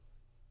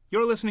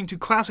You're listening to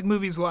Classic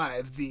Movies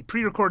Live, the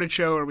pre-recorded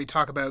show where we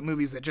talk about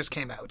movies that just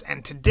came out.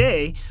 And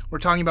today, we're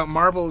talking about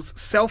Marvel's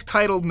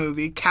self-titled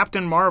movie,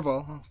 Captain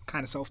Marvel.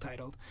 Kind of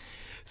self-titled.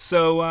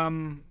 So,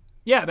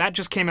 yeah, that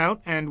just came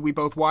out, and we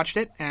both watched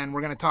it, and we're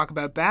going to talk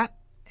about that.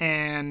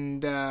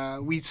 And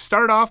we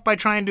start off by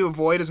trying to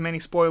avoid as many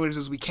spoilers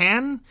as we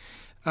can.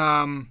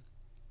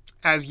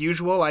 As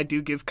usual, I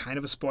do give kind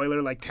of a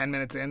spoiler like 10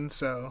 minutes in,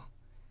 so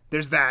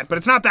there's that. But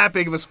it's not that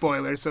big of a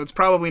spoiler, so it's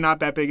probably not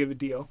that big of a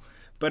deal.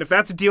 But if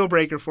that's a deal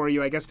breaker for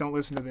you, I guess don't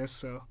listen to this,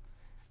 so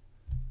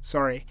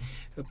sorry.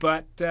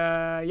 But,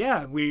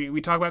 yeah,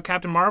 we talk about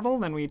Captain Marvel,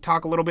 then we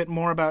talk a little bit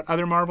more about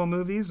other Marvel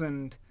movies,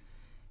 and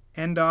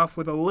end off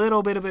with a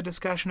little bit of a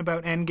discussion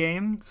about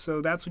Endgame. So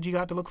that's what you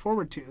got to look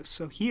forward to.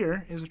 So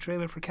here is a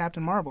trailer for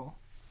Captain Marvel.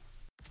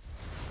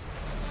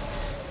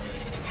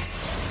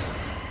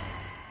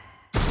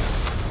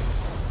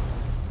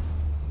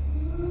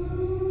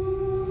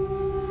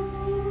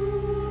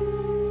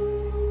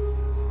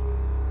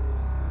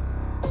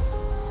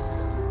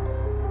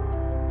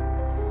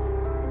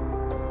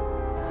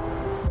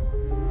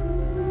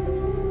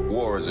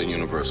 War is a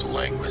universal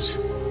language.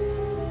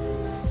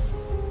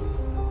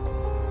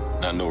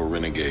 I know a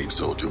renegade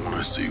soldier when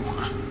I see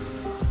one.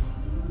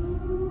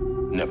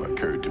 Never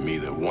occurred to me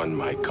that one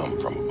might come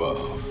from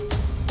above.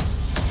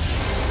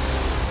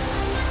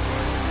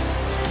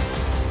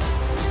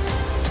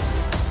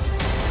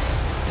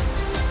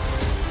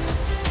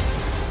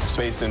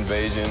 Space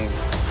invasion,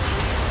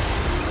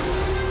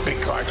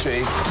 big car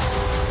chase.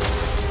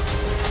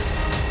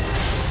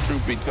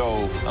 Truth be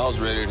told, I was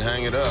ready to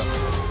hang it up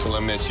till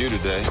I met you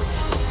today.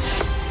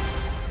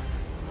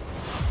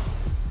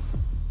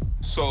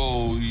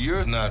 So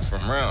you're not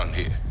from around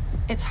here?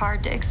 It's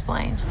hard to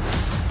explain.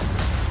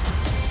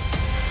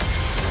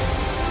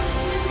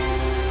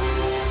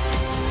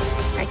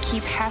 I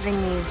keep having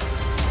these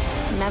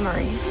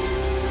memories.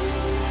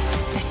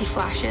 I see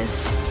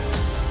flashes.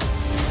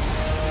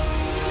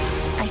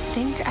 I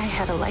think I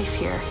had a life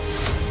here.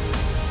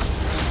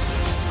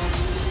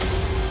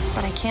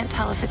 But I can't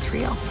tell if it's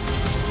real.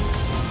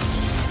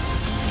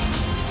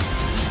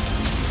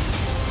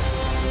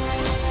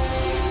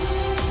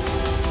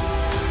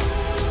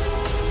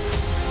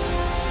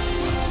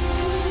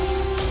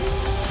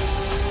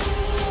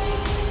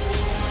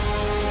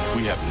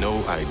 We have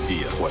no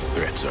idea what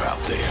threats are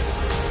out there.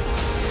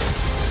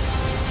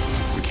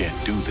 We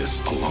can't do this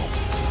alone.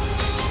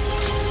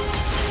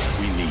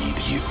 We need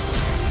you.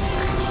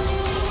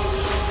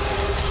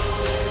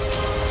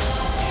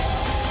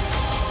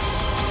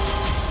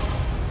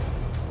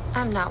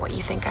 I'm not what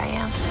you think I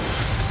am.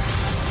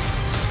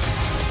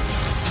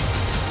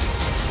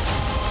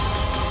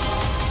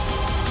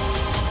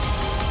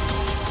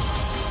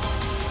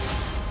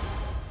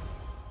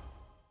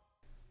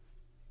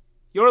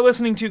 You're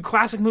listening to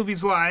Classic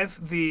Movies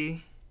Live,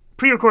 the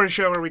pre-recorded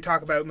show where we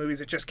talk about movies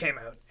that just came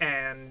out.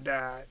 And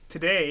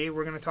today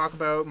we're going to talk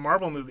about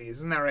Marvel movies.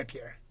 Isn't that right,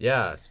 Pierre?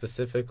 Yeah,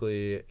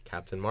 specifically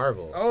Captain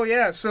Marvel. Oh,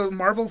 yeah. So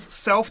Marvel's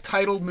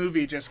self-titled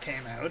movie just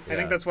came out. Yeah. I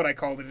think that's what I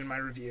called it in my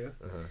review.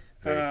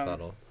 Very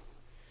subtle.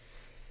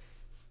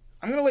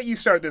 I'm going to let you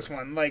start this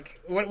one. Like,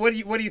 what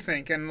do you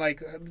think? And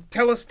like,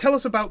 tell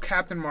us about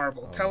Captain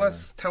Marvel. Tell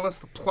us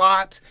the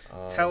plot.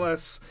 Tell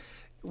us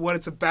what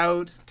it's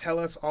about. Tell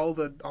us all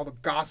the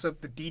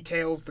gossip, the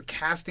details, the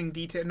casting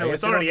detail. No,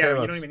 it's already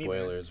out. You don't even need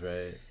spoilers,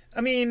 right?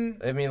 I mean,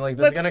 like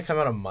this is gonna come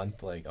out a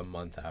month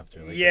after.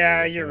 Like,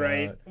 yeah, you're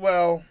right.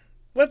 Well,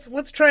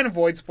 let's try and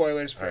avoid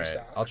spoilers first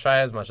off. I'll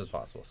try as much as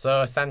possible.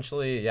 So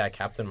essentially, yeah,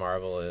 Captain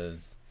Marvel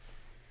is,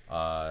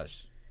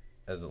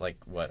 as like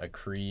what, a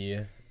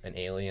Kree, an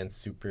alien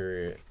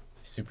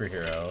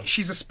superhero.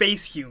 She's a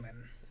space human.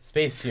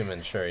 Space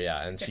human, sure,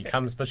 yeah. And she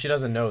comes, but she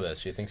doesn't know this.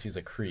 She thinks she's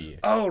a Kree.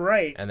 Oh,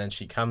 right. And then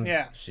she comes,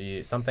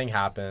 something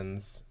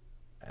happens,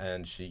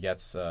 and she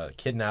gets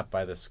kidnapped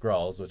by the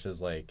Skrulls, which is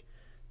like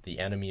the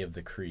enemy of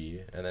the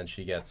Kree. And then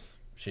she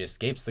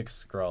escapes the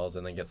Skrulls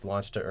and then gets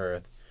launched to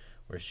Earth,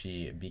 where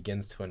she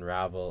begins to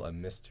unravel a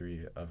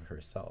mystery of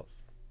herself.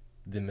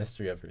 The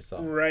mystery of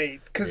herself. Right,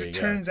 because it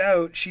turns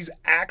out she's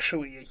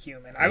actually a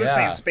human. I was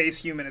saying space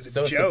human is a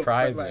joke. So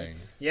surprising. But like,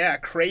 yeah,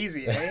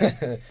 crazy,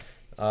 eh?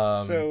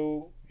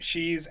 So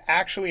she's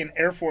actually an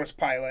Air Force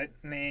pilot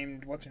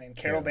named, what's her name,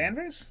 Carol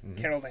Danvers? Mm-hmm.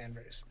 Carol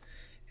Danvers.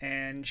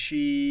 And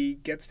she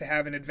gets to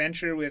have an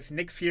adventure with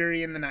Nick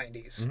Fury in the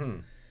 90s. Mm-hmm.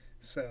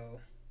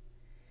 So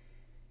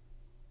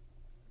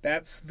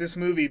that's this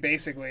movie,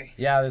 basically.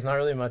 Yeah, there's not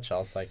really much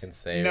else I can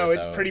say. No,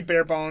 it's pretty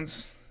bare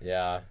bones.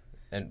 Yeah,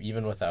 and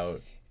even with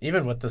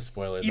the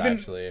spoilers,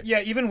 actually. Yeah,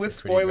 even with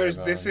spoilers,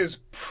 this is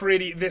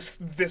pretty.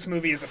 This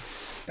movie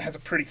has a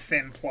pretty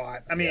thin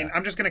plot. I mean,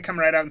 I'm just gonna come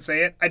right out and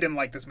say it. I didn't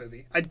like this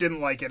movie. I didn't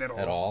like it at all.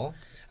 At all?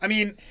 I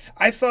mean,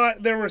 I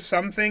thought there were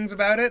some things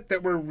about it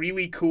that were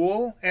really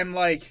cool, and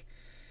like,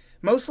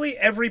 mostly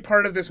every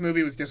part of this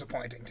movie was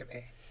disappointing to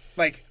me.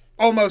 Like,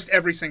 almost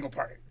every single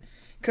part,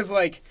 because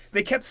like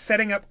they kept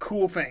setting up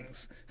cool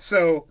things.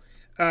 So,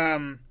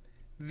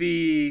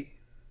 the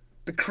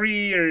the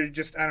Kree are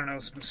just, I don't know,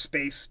 some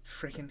space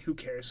freaking, who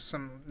cares,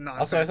 some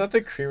nonsense. Also, I thought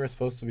the Kree were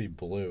supposed to be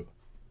blue.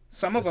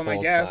 Some of them, I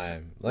whole guess.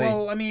 time. Like,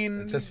 well, I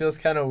mean... It just feels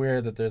kind of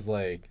weird that there's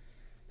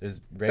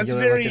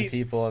regular-looking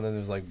people and then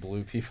there's, like,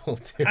 blue people,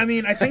 too. I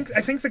mean, I think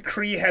the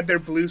Kree had their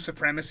blue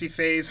supremacy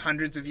phase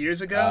hundreds of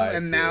years ago,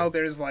 and now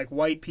there's, like,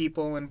 white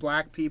people and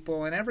black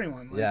people and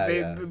everyone. Like,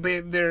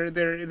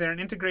 they're an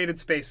integrated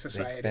space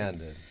society. They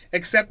expanded.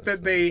 Except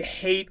that they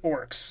hate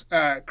orcs.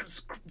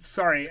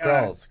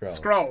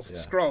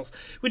 Skrulls,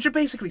 which are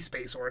basically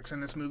space orcs in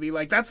this movie.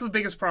 Like, that's the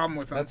biggest problem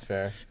with them. That's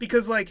fair.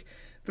 Because, like,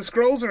 the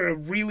Skrulls are a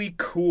really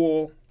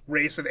cool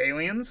race of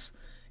aliens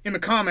in the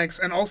comics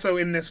and also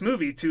in this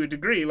movie to a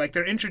degree. Like,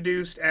 they're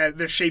introduced as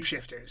they're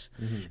shapeshifters.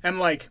 Mm-hmm. And,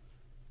 like,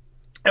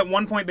 at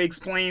one point they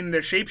explain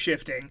their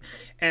shapeshifting,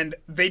 and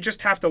they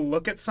just have to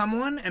look at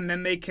someone and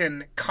then they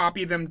can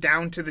copy them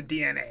down to the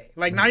DNA.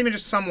 Like, not even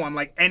just someone,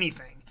 like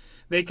anything.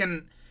 They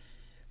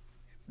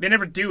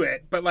never do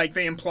it, but, like,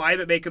 they imply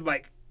that they could,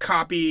 like,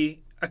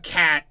 copy a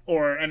cat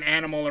or an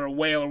animal or a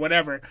whale or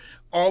whatever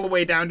all the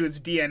way down to its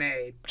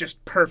DNA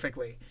just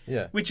perfectly.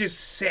 Yeah. Which is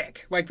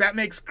sick. Like, that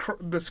makes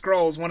the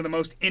Skrulls one of the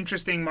most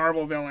interesting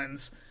Marvel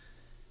villains,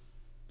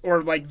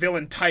 or, like,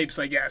 villain types,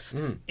 I guess,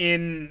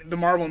 in the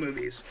Marvel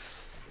movies.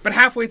 But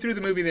halfway through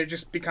the movie, they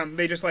just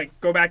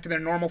go back to their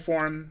normal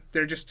form.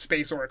 They're just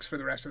space orcs for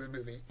the rest of the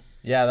movie.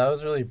 Yeah, that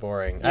was really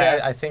boring.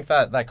 Yeah. I think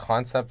that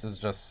concept is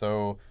just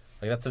so...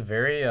 Like, that's a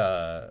very,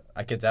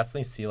 I could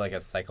definitely see, like, a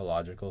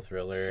psychological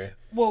thriller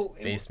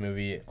based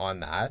movie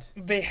on that.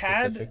 They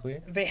had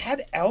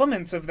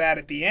elements of that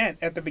at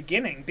the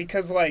beginning,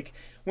 because, like,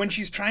 when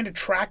she's trying to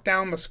track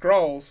down the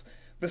Skrulls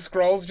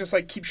just,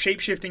 like, keep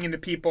shape-shifting into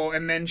people,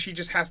 and then she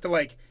just has to,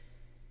 like,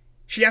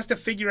 she has to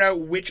figure out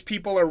which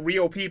people are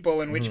real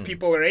people and which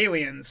people are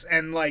aliens,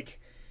 and, like,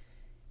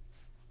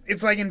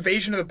 it's like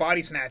Invasion of the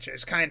Body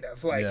Snatchers, kind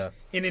of. Like,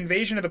 in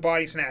Invasion of the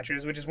Body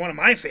Snatchers, which is one of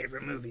my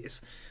favorite movies,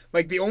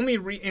 like, the only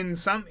in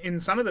some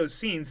of those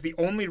scenes, the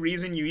only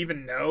reason you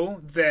even know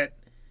that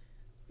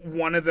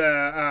one of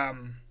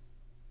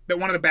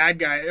the bad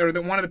guys, or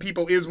that one of the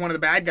people is one of the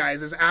bad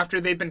guys, is after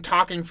they've been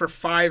talking for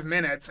 5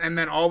 minutes, and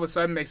then all of a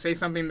sudden they say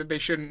something that they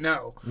shouldn't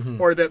know,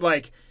 or that,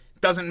 like,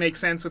 doesn't make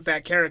sense with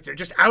that character,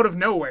 just out of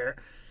nowhere.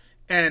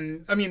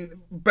 And, I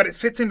mean, but it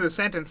fits into the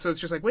sentence, so it's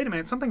just like, wait a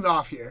minute, something's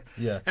off here.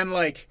 Yeah. And,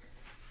 like,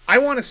 I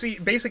want to see,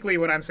 basically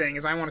what I'm saying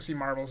is I want to see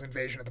Marvel's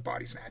Invasion of the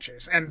Body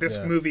Snatchers, and this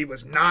movie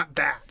was not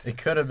that. It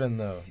could have been,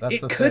 though.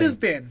 It could have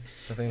been.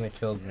 It's the thing that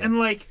kills me. And,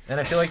 like... And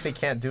I feel like they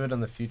can't do it in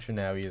the future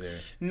now, either.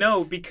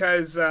 No,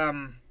 because... we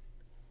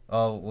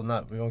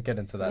won't get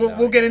into that now.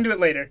 We'll get into it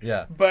later.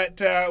 Yeah.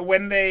 But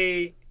when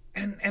they...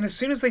 And as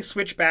soon as they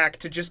switch back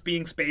to just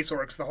being space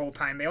orcs the whole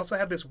time, they also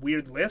have this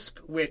weird lisp,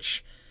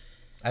 which...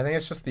 I think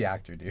it's just the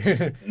actor,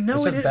 dude. No,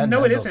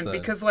 it isn't,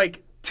 because,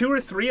 like, 2 or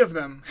 3 of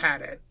them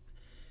had it.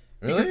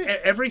 Really?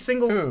 Because every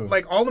single... Who?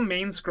 Like, all the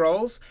main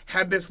Skrulls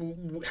had this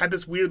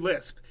weird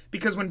lisp.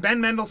 Because when Ben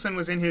Mendelsohn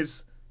was in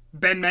his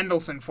Ben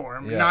Mendelsohn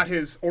form, not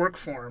his orc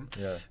form,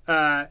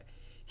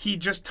 he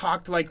just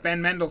talked like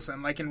Ben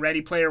Mendelsohn, like in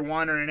Ready Player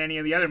One or in any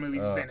of the other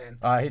movies he's been in.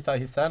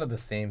 He sounded the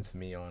same to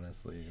me,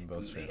 honestly, in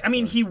both shows. I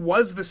mean, he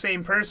was the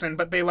same person,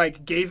 but they,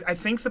 like, gave... I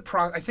think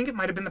it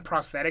might have been the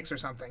prosthetics or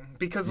something.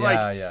 Because,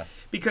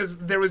 because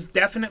there was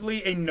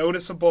definitely a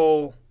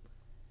noticeable...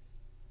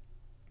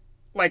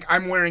 Like,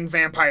 I'm wearing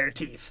vampire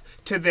teeth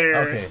to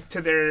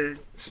their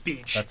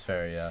speech. That's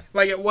fair, yeah.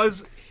 Like, it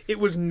was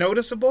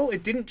noticeable.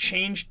 It didn't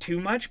change too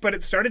much, but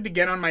it started to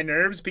get on my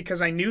nerves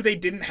because I knew they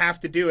didn't have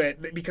to do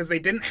it, because they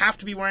didn't have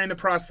to be wearing the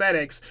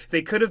prosthetics.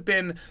 They could have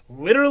been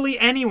literally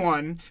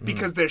anyone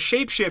because they're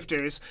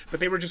shapeshifters,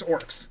 but they were just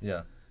orcs.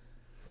 Yeah.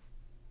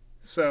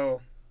 So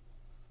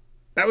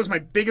that was my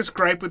biggest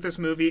gripe with this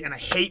movie, and I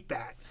hate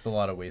that. It's a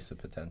lot of wasted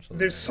potential.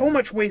 There's so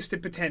much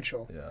wasted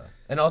potential. Yeah.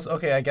 And also,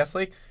 okay, I guess,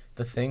 like,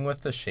 the thing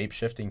with the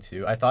shape-shifting,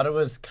 too, I thought it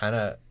was kind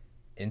of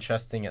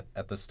interesting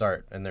at the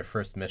start in their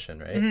first mission,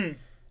 right?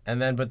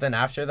 Mm-hmm. But then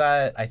after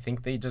that, I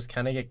think they just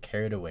kind of get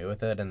carried away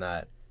with it, and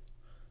that,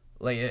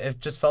 like, it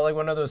just felt like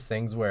one of those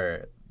things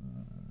where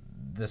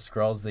the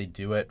Skrulls, they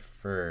do it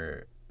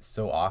for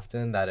so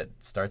often that it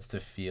starts to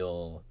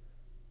feel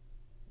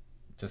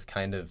just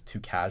kind of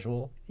too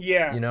casual.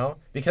 Yeah. You know?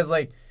 Because,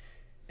 like,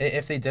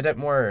 if they did it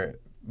more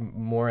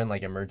in,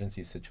 like,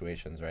 emergency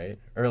situations, right?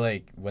 Or,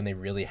 like, when they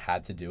really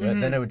had to do it,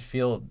 then it'd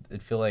feel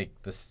like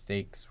the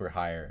stakes were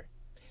higher,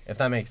 if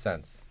that makes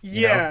sense.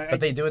 You know? But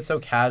they do it so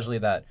casually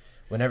that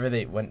whenever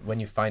when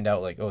you find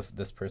out, like, oh,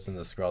 this person's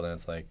a Skrull, then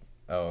it's like,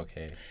 oh,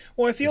 okay.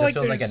 Well, I feel like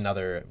feels like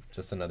another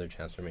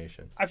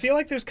transformation. I feel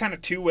like there's kind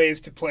of 2 ways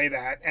to play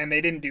that, and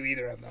they didn't do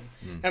either of them.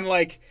 And,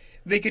 like,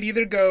 they could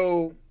either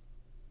go,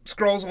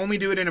 Skrulls only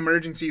do it in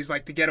emergencies,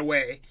 like, to get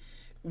away,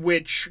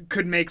 which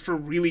could make for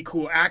really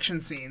cool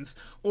action scenes,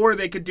 or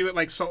they could do it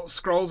like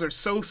Skrulls are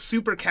so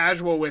super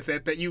casual with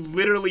it that you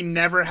literally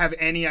never have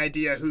any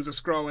idea who's a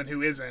Skrull and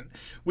who isn't,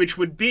 which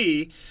would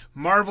be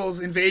Marvel's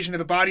Invasion of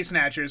the Body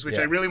Snatchers, which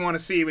I really want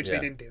to see, which they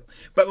didn't do.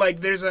 But, like,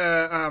 there's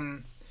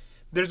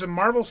there's a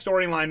Marvel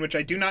storyline which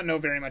I do not know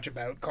very much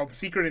about called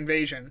Secret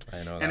Invasion.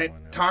 I know and that it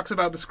one, yeah. talks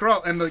about the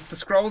Skrull, and like the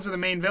Skrulls are the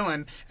main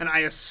villain, and I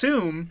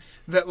assume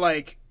that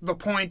like the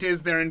point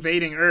is they're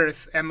invading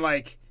Earth and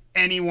like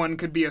anyone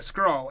could be a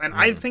Skrull. And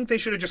I think they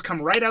should have just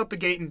come right out the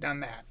gate and done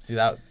that. See,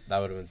 that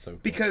would have been so cool.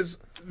 Because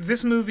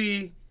this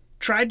movie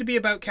tried to be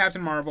about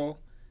Captain Marvel,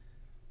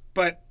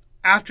 but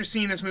after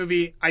seeing this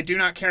movie, I do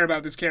not care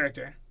about this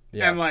character.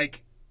 Yeah. And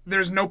like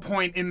there's no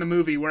point in the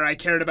movie where I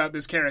cared about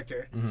this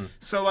character. Mm-hmm.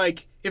 So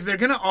like if they're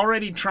going to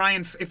already try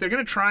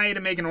to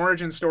make an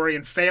origin story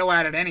and fail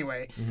at it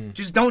anyway,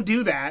 just don't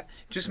do that.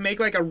 Just make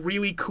like a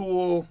really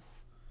cool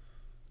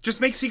just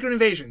make Secret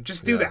Invasion.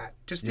 Just do that.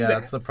 Just do that. Yeah,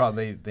 that's the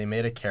problem. They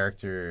made a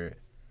character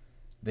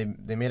they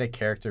made a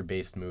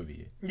character-based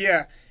movie.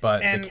 Yeah.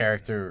 But the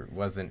character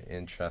wasn't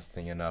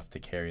interesting enough to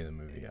carry the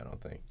movie, I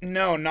don't think.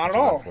 No, not at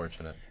all.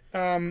 Unfortunate.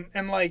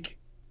 And like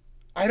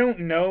I don't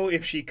know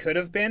if she could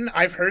have been.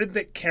 I've heard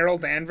that Carol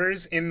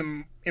Danvers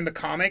in the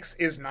comics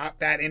is not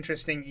that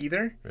interesting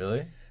either.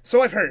 Really?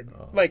 So I've heard.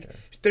 Oh, like okay.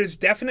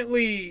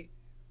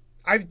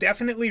 I've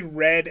definitely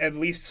read at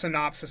least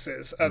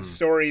synopsises of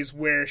stories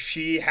where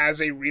she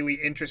has a really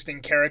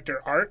interesting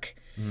character arc,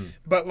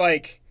 but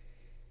like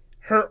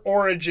her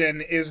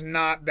origin is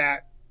not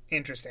that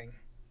interesting.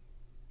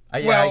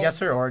 I guess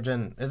her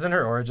origin isn't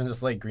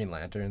just like Green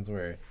Lanterns,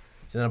 where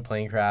she's in a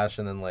plane crash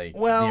and then like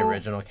the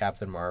original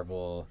Captain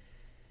Marvel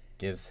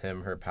gives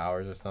him her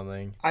powers or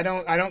something. I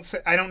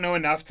don't know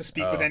enough to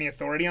speak with any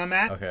authority on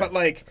that. Okay. But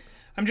like,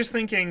 I'm just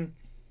thinking,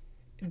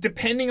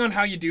 depending on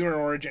how you do her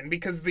origin,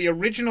 because the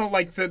original,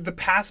 like the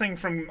passing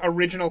from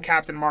original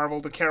Captain Marvel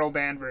to Carol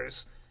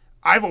Danvers,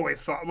 I've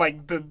always thought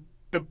like the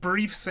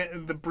brief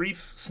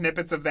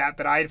snippets of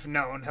that I've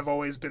known have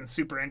always been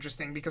super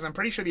interesting, because I'm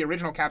pretty sure the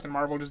original Captain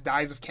Marvel just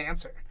dies of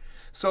cancer.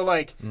 So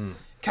like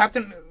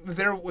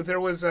there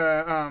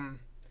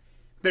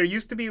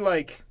used to be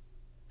like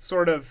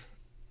sort of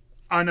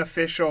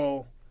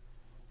unofficial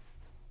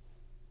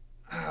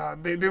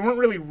they weren't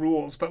really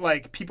rules, but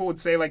like people would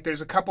say like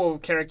there's a couple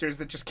characters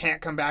that just can't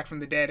come back from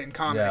the dead in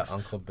comics.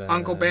 Yeah,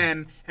 Uncle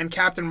Ben and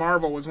Captain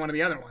Marvel was one of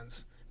the other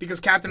ones, because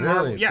Captain really?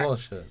 Marvel, yeah,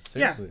 Bullshit.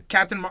 Seriously.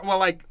 Yeah, well,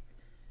 like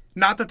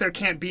not that there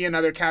can't be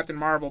another Captain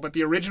Marvel, but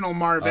the original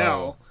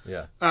Marvel,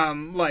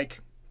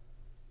 like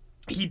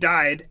he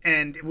died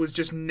and it was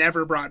just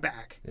never brought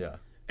back. Yeah.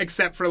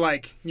 Except for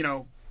like,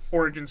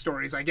 origin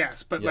stories, I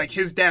guess. But like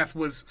his death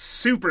was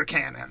super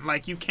canon.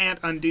 Like you can't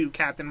undo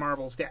Captain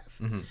Marvel's death.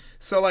 Mm-hmm.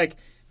 So like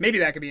maybe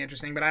that could be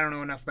interesting, but I don't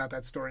know enough about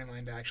that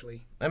storyline to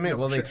actually. I mean,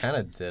 they kind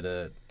of did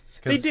it.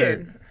 They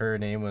did. Her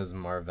name was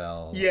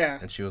Marvel. Yeah.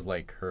 And she was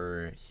like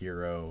her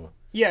hero.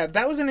 Yeah,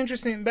 that was an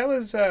interesting. That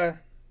was an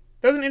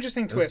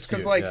interesting twist,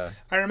 because like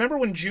I remember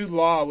when Jude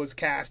Law was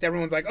cast,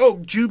 everyone's like, "Oh,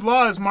 Jude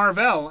Law is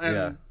Marvel,"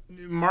 and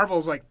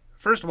Marvel's like,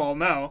 first of all,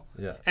 no.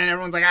 Yeah. And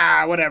everyone's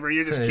like, whatever,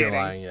 you're just kidding.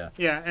 Lying, yeah.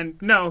 Yeah,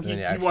 and no,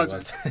 he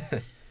wasn't.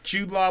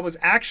 Jude Law was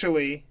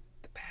actually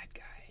the bad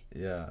guy.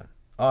 Yeah.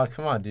 Oh,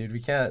 come on, dude. We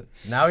can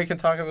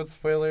talk about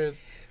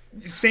spoilers.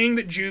 Saying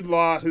that Jude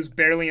Law, who's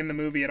barely in the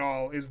movie at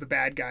all, is the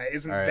bad guy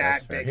isn't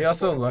that big. He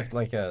also looked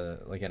like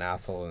an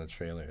asshole in the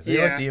trailers. He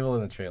looked evil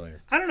in the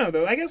trailers. I don't know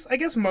though. I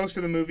guess most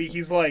of the movie he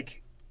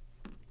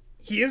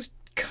is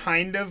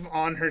kind of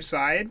on her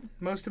side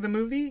most of the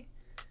movie,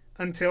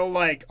 until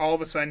like all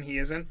of a sudden he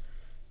isn't.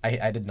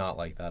 I did not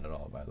like that at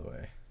all, by the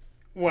way.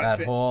 What?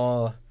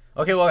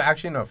 Okay, well,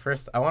 actually, no.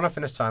 First, I want to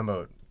finish talking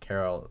about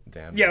Carol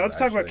Danvers. Yeah, let's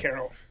talk about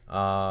Carol.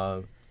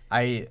 I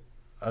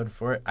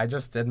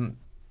just didn't...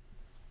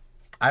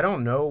 I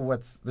don't know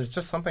there's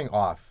just something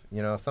off,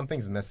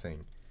 something's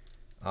missing.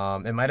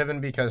 It might have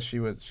been because she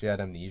had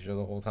amnesia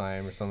the whole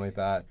time or something like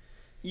that.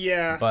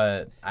 Yeah.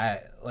 But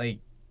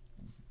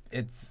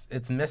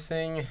it's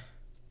missing,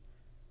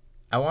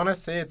 I want to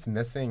say it's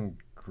missing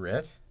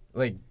grit.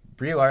 Like,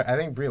 I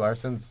think Brie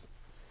Larson's,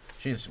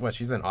 she's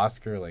an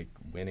Oscar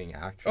winning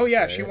actress. Oh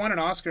yeah, right? she won an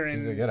Oscar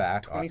in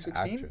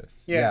 2016.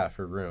 Actress. Yeah,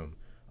 for Room.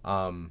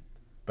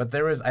 But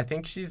I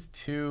think she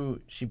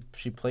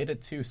played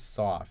it too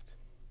soft,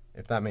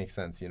 if that makes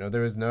sense.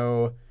 There was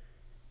no,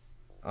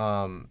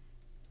 I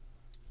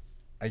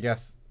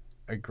guess,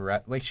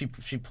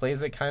 she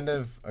plays it kind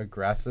of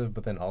aggressive,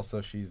 but then also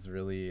she's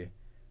really,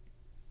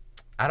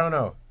 I don't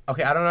know.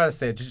 Okay, I don't know how to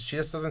say it. She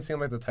just doesn't seem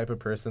like the type of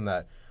person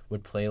that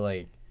would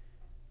play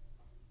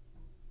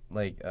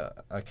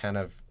a kind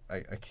of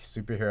a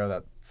superhero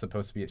that's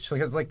supposed to be,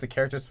 because the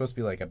character's supposed to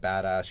be like a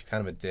badass. She's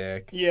kind of a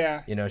dick.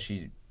 Yeah.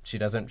 She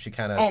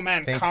kind of. Oh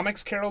man,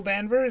 comics Carol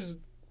Danvers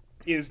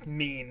is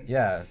mean.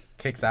 Yeah,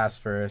 kicks ass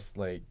first,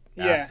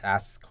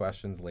 asks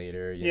questions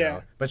later. You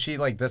know. But she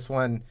this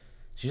one,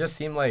 she just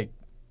seemed like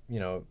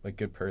a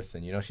good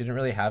person. She didn't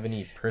really have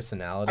any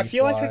personality. I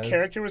feel flaws. like her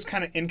character was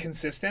kind of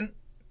inconsistent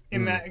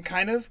in that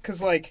kind of,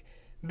 because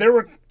there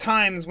were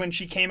times when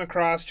she came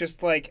across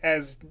just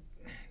as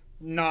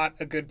not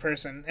a good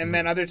person, and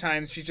then other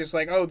times she's just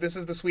oh, this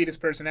is the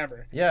sweetest person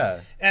ever. Yeah.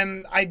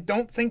 And I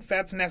don't think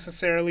that's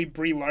necessarily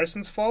Brie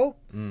Larson's fault.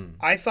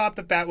 I thought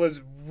that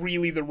was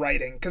really the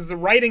writing, because the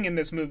writing in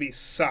this movie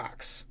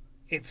sucks.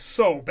 it's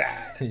so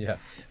bad. Yeah.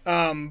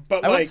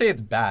 But I like, would say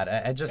it's bad.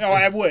 I just.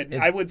 I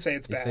would say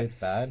it's You bad. say it's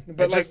bad?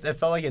 But it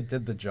felt like it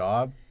did the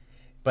job,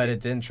 but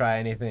it didn't try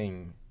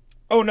anything.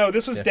 Oh no,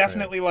 this was different.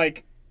 definitely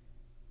like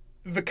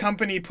the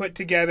company put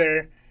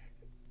together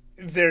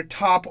their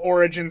top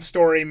origin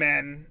story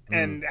men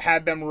and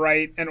had them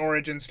write an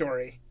origin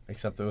story.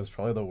 Except it was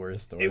probably the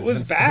worst origin It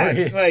was bad.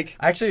 story. Like,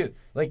 actually,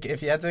 like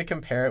if you had to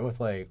compare it with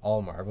like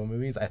all Marvel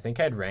movies, I think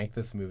I'd rank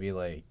this movie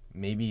like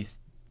maybe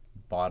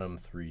bottom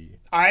 3.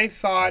 I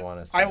thought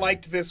wanna I say.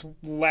 liked this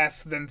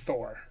less than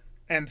Thor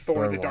and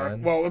Thor Thor the Dark.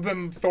 1? Well,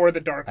 than Thor the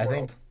Dark I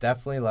World. think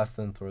definitely less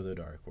than Thor: The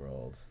Dark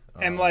World.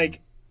 And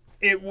like,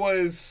 it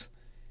was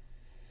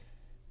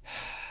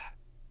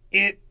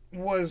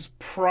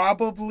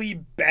probably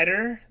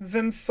better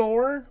than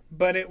Thor,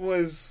 but it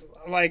was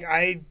like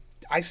I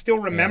still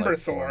remember like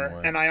Thor Thor, more.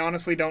 and I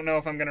honestly don't know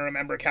if I'm going to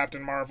remember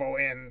Captain Marvel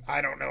in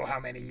I don't know how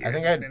many years think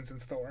it's I'd- been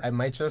since Thor. I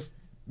might just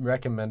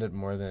recommend it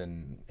more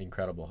than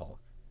Incredible Hulk.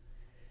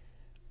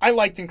 I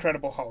liked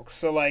Incredible Hulk,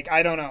 so like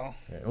I don't know.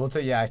 Yeah. Well, to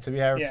be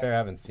fair, Yeah. I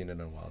haven't seen it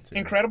in a while too.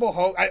 Incredible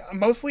Hulk.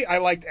 I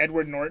liked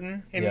Edward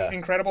Norton in Yeah.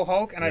 Incredible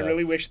Hulk, and I Yeah.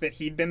 really wish that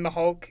he'd been the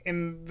Hulk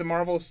in the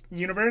Marvel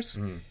universe.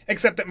 Mm.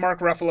 Except that Mark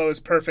Ruffalo is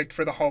perfect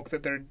for the Hulk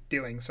that they're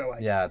doing. So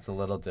like, Yeah, it's a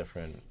little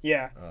different.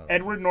 yeah.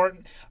 Edward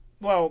Norton.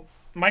 Well,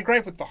 my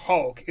gripe with the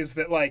Hulk is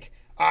that like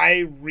I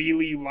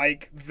really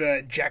like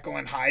the Jekyll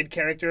and Hyde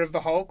character of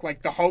the Hulk,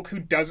 like the Hulk who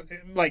does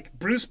like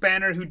Bruce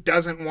Banner who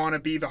doesn't want to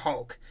be the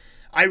Hulk.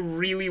 I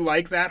really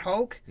like that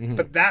Hulk,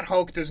 but that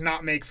Hulk does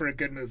not make for a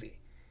good movie.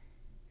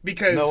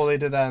 Because No, well, they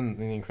did that in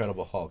The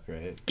Incredible Hulk,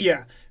 right?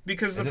 yeah,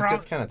 because It the just problem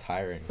gets kind of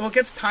tiring. well, it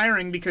gets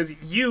tiring because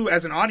you,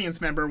 as an audience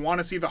member, want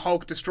to see the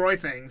Hulk destroy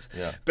things.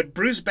 Yeah. But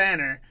Bruce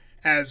Banner,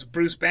 as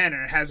Bruce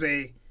Banner, has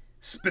a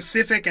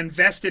specific and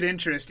vested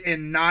interest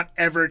in not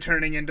ever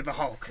turning into the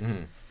Hulk.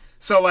 Mm-hmm.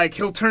 So, like,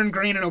 he'll turn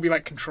green and he'll be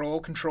like, control,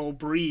 control,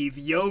 breathe,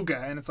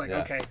 yoga. And it's like, Yeah.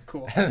 okay,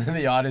 cool. And then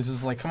the audience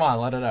was like, come on,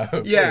 let it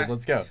out. Yeah. Please,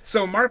 let's go.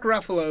 So Mark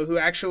Ruffalo, who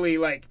actually,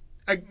 like,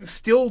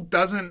 still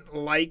doesn't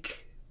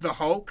like the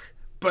Hulk,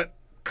 but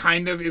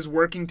kind of is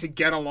working to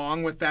get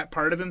along with that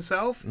part of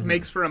himself,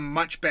 makes for a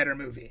much better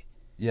movie.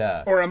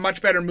 Yeah. Or a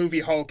much better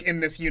movie Hulk in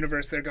this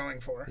universe they're going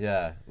for.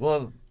 Yeah.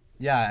 Well,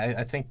 yeah,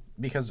 I think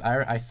because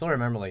I still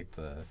remember like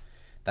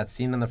that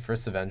scene in the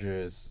first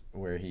Avengers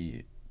where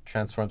he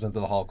transforms into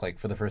the Hulk like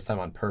for the first time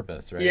on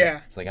purpose, right?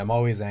 Yeah. It's like I'm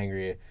always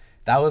angry.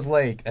 That was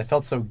like it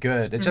felt so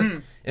good. It just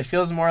it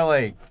feels more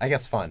like I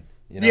guess fun,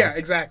 you know? Yeah,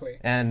 exactly.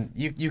 And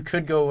you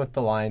could go with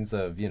the lines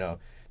of, you know,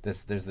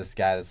 there's this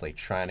guy that's like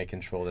trying to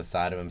control this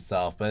side of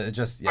himself, but it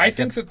just I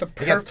think that it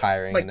gets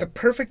tiring. Like and the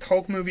perfect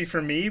Hulk movie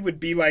for me would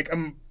be like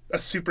a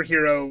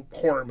superhero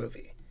horror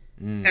movie,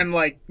 and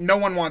like no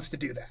one wants to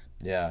do that.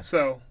 yeah.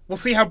 So we'll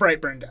see how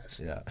Brightburn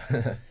does.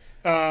 Yeah.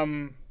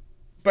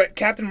 But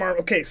Captain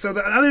Marvel. Okay, so the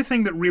other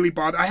thing that really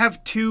bothered, I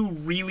have 2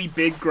 really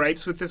big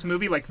gripes with this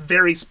movie, like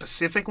very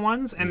specific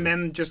ones, and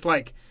then just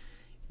like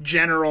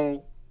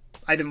general.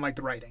 I didn't like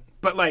the writing,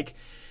 but like.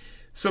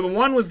 So the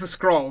one was the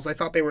Skrulls. I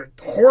thought they were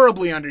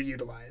horribly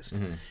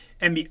underutilized.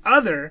 And the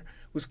other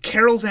was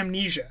Carol's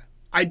amnesia.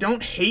 I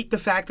don't hate the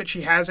fact that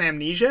she has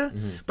amnesia,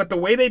 but the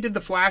way they did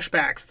the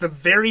flashbacks, the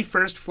very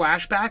first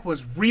flashback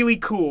was really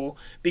cool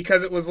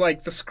because it was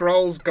like the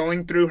Skrulls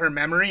going through her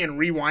memory and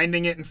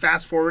rewinding it and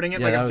fast forwarding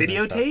it like that a was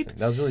videotape. interesting.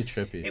 That was really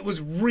trippy. It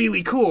was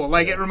really cool.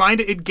 Like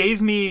it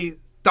gave me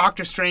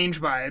Doctor Strange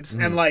vibes,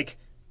 and like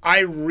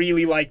I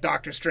really like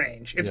Doctor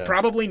Strange. It's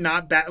probably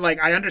not that, like,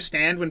 I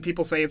understand when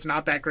people say it's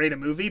not that great a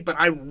movie, but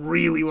I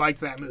really like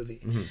that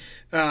movie.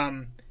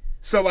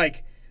 So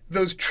like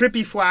those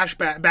trippy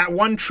flashback, that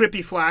one trippy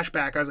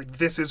flashback, I was like,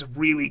 this is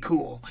really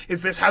cool.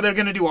 Is this how they're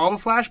going to do all the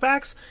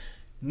flashbacks?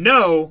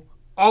 No,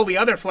 all the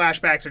other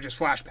flashbacks are just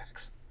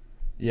flashbacks.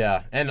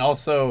 Yeah, and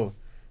also,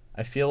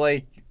 I feel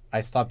like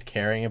I stopped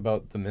caring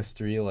about the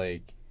mystery,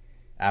 like,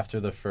 after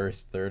the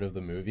first third of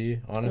the movie,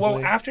 honestly.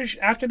 Well,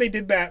 after they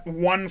did that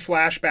one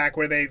flashback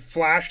where they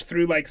flashed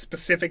through, like,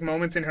 specific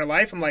moments in her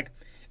life, I'm like,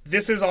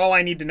 this is all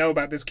I need to know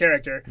about this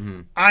character.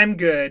 I'm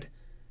good.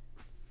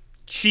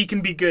 She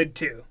can be good,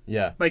 too.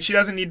 Yeah. Like, she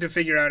doesn't need to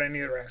figure out any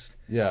of the rest.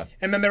 Yeah.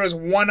 And then there was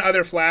one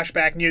other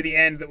flashback near the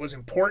end that was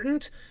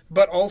important,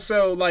 but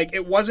also, like,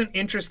 it wasn't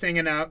interesting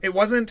enough. It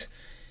wasn't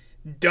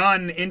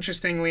done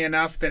interestingly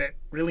enough that it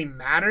really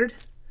mattered.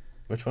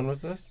 Which one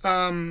was this?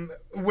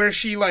 Where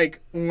she, like,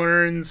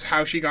 learns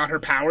how she got her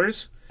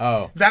powers.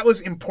 Oh. That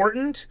was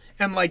important,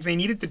 and, like, they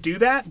needed to do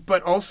that,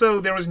 but also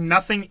there was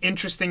nothing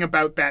interesting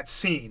about that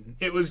scene.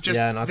 It was just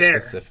not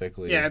there.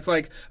 specifically. Yeah, it's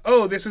like,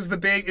 oh, this is the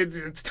big,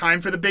 it's time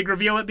for the big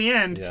reveal at the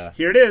end. Yeah.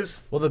 Here it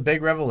is. Well, the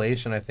big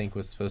revelation, I think,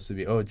 was supposed to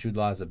be, Jude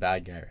Law is a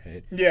bad guy,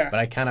 right? Yeah. But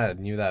I kind of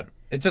knew that.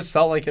 It just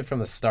felt like it from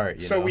the start,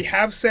 you know? So we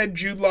have said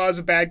Jude Law is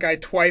a bad guy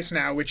twice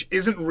now, which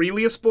isn't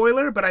really a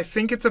spoiler, but I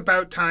think it's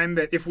about time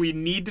that if we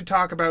need to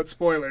talk about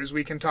spoilers,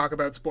 we can talk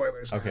about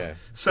spoilers now. Okay.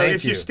 So Thank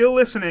if you. you're still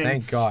listening,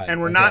 Thank God.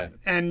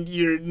 and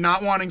you're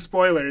not wanting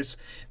spoilers,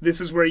 this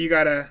is where you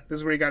gotta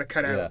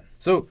cut out. Yeah.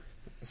 So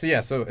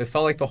it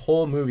felt like the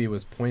whole movie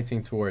was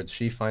pointing towards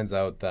she finds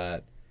out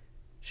that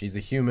she's a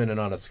human and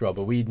not a Skrull,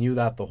 but we knew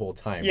that the whole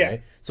time, Yeah.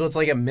 right? So it's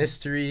like a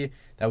mystery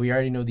that we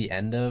already know the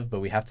end of, but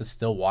we have to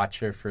still watch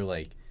her for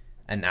like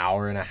an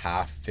hour and a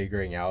half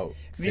figuring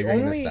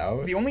this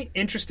out. The only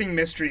interesting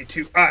mystery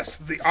to us,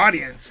 the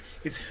audience,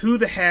 is who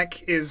the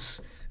heck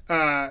is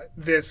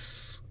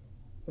this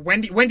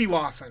Wendy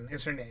Lawson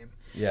is her name.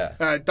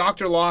 Yeah.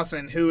 Dr.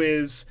 Lawson, who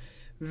is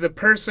the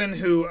person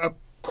who,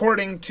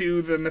 according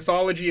to the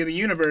mythology of the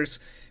universe,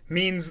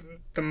 means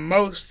the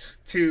most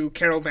to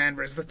Carol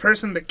Danvers, the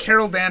person that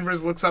Carol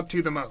Danvers looks up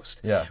to the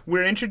most. Yeah.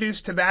 We're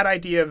introduced to that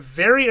idea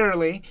very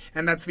early,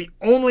 and that's the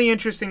only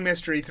interesting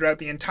mystery throughout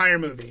the entire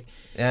movie.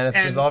 And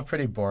it's resolved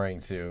pretty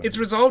boring, too. It's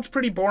resolved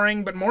pretty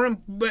boring, but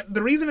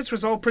the reason it's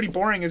resolved pretty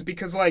boring is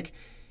because, like,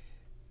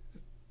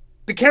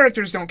 the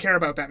characters don't care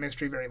about that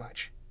mystery very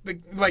much.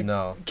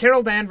 No.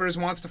 Carol Danvers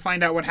wants to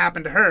find out what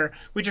happened to her,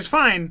 which is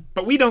fine,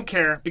 but we don't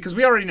care because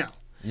we already know.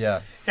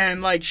 Yeah.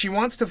 And, like, she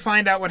wants to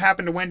find out what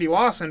happened to Wendy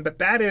Lawson, but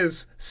that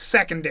is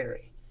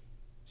secondary.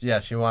 Yeah,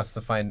 she wants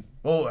to find...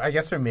 Well, I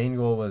guess her main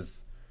goal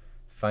was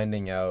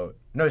finding out...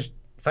 No,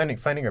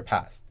 finding her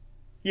past.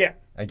 Yeah.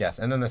 I guess.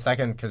 And then the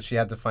second, because she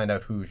had to find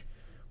out who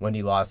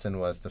Wendy Lawson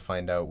was to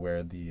find out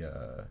where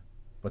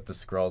what the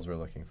Skrulls were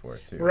looking for,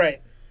 too.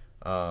 Right.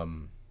 But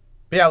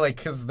yeah, like,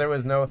 because there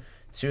was no...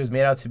 She was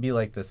made out to be,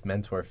 like, this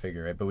mentor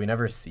figure, right? But we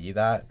never see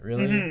that,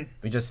 really. Mm-hmm.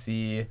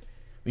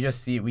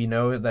 We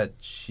know that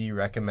she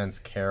recommends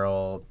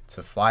Carol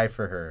to fly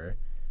for her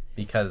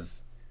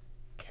because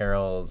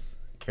Carol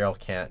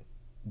can't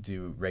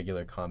do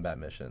regular combat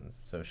missions,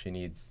 so she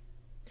needs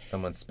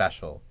someone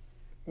special.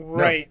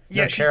 Right.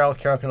 Carol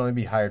can only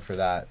be hired for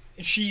that.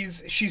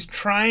 She's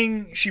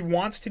trying. She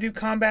wants to do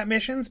combat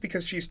missions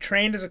because she's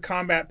trained as a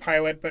combat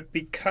pilot, but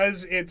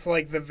because it's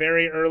like the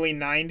very early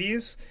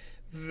 90s,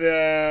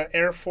 the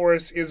Air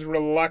Force is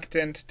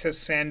reluctant to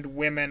send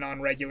women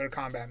on regular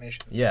combat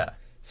missions. Yeah.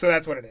 So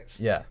that's what it is.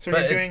 Yeah. So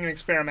she's doing an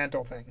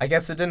experimental thing. I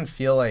guess it didn't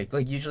feel like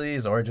usually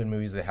these origin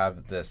movies, they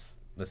have this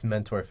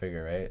mentor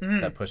figure, right? Mm-hmm.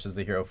 That pushes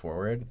the hero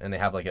forward, and they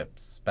have like a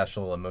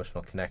special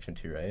emotional connection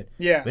to, right?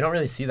 Yeah. We don't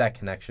really see that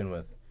connection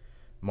with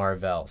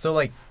Marvel. So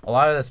like a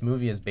lot of this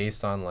movie is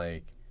based on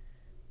like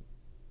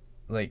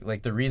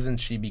the reason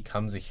she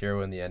becomes a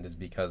hero in the end is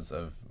because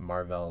of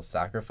Marvel's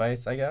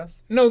sacrifice, I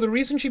guess. No, the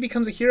reason she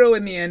becomes a hero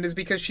in the end is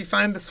because she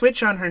found the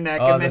switch on her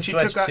neck, and then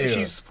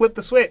she's flipped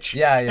the switch.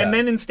 Yeah. And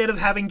then instead of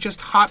having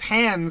just hot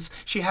hands,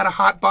 she had a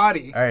hot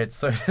body. All right,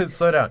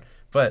 slow down.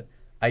 But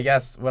I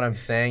guess what I'm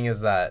saying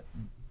is that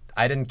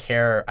I didn't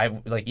care.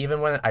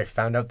 Even when I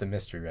found out the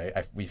mystery,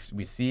 right?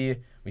 We see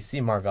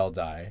Marvel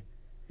die.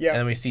 Yeah. And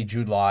then we see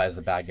Jude Law as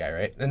a bad guy,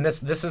 right? And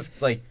this is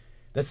like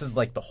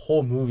the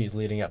whole movie's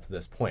leading up to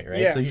this point, right?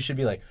 Yeah. So you should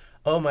be like,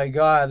 oh my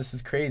god, this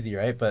is crazy,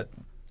 right? But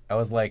I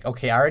was like,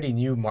 okay, I already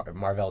knew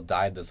Marvel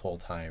died this whole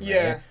time, right?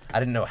 Yeah. I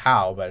didn't know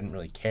how, but I didn't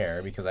really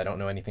care because I don't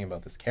know anything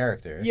about this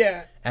character.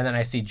 Yeah. And then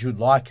I see Jude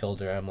Law killed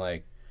her, I'm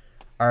like,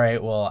 all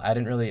right, well, I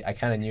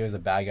kind of knew he was a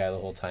bad guy the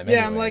whole time Yeah,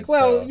 anyways, I'm like,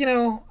 well,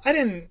 I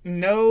didn't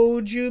know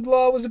Jude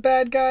Law was a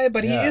bad guy,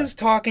 but he is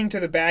talking to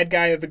the bad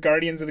guy of the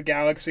Guardians of the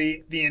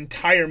Galaxy the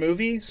entire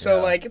movie,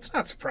 so, it's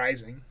not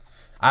surprising.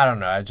 I don't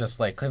know. I just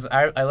because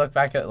I look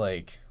back at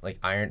like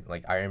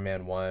Iron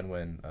Man 1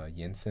 when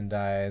Yinsen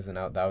dies, and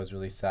that was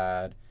really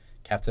sad.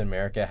 Captain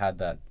America had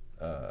that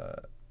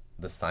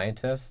the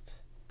scientist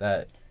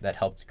that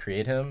helped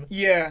create him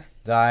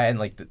die,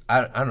 and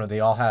I don't know.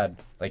 They all had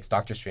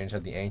Doctor Strange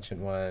had the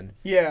Ancient One.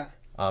 Yeah.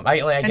 I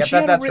get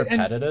that that's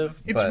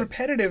repetitive. It's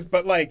repetitive,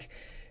 but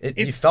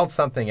you felt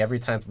something every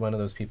time one of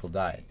those people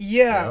died.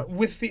 Yeah, you know?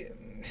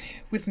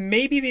 with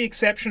maybe the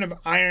exception of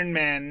Iron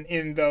Man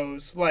in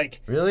those,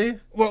 Really?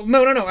 Well,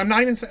 no, I'm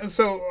not even...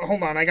 So,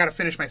 hold on, I gotta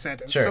finish my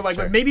sentence. Sure, so,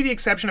 with maybe the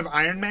exception of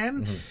Iron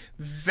Man,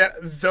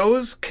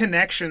 those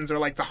connections are,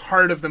 the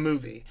heart of the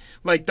movie.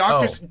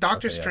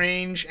 Doctor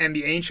Strange and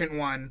the Ancient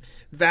One,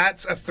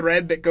 that's a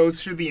thread that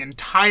goes through the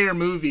entire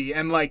movie,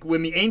 and,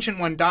 when the Ancient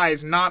One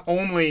dies, not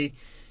only...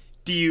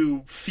 Do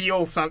you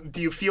feel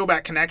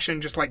that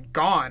connection just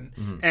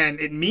gone, and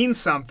it means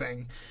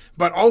something?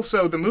 But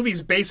also, the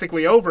movie's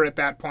basically over at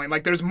that point.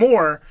 There's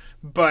more,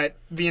 but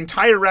the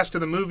entire rest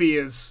of the movie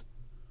is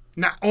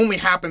not only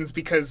happens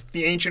because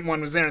the Ancient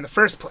One was there in the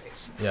first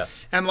place. Yeah.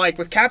 And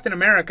with Captain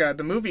America,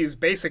 the movie is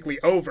basically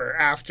over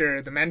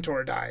after the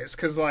mentor dies,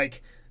 because the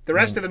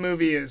rest of the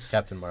movie is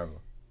Captain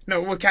Marvel.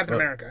 No, with Captain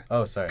America.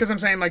 Oh, sorry. Because I'm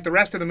saying the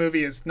rest of the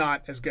movie is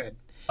not as good.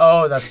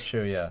 Oh, that's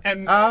true. Yeah.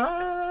 And.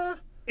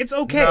 It's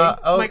okay. No,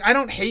 I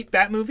don't hate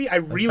that movie. I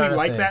really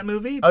like that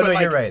movie. Oh, but no,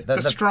 you're right.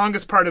 The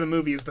strongest part of the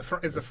movie is the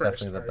first.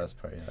 Definitely the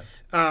best part.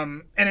 Yeah.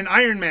 And in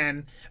Iron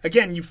Man,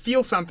 again, you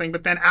feel something,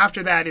 but then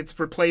after that, it's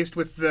replaced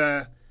with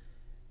the.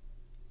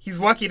 He's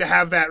lucky to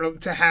have that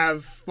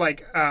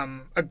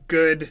a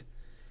good.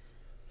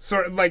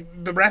 Sort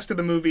of the rest of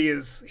the movie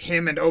is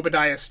him and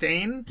Obadiah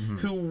Stane,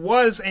 who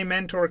was a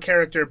mentor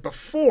character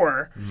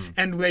before,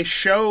 and they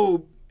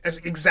show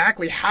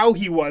exactly how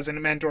he was a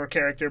mentor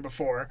character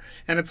before,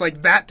 and it's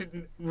that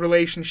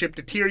relationship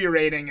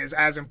deteriorating is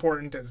as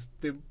important as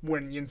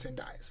when Yinsen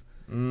dies.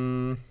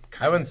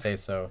 I wouldn't say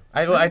so.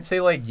 I'd say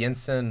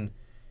Yinsen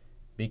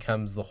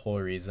becomes the whole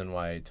reason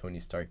why Tony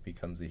Stark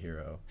becomes a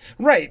hero.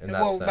 Right. In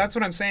that Well, sense. that's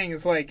what I'm saying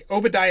is like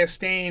Obadiah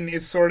Stane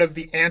is sort of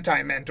the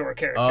anti-mentor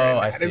character. Oh,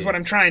 I Is see. what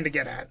I'm trying to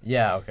get at.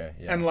 Yeah, okay.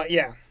 Yeah. And like,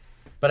 yeah.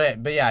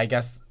 But yeah, I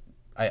guess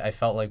I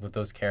felt like with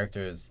those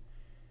characters,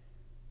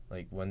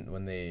 like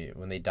when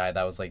they died,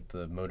 that was like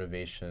the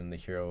motivation the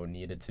hero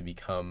needed to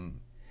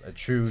become a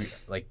true,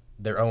 like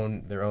their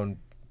own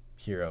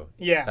hero.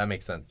 Yeah. That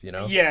makes sense, you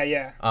know? Yeah,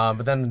 yeah.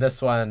 But then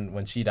this one,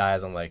 when she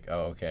dies, I'm like,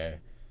 oh, okay.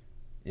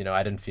 You know,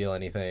 I didn't feel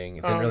anything.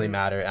 It didn't really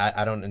matter.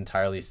 I don't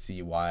entirely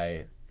see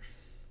why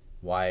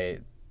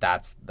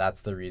that's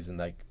the reason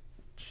that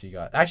she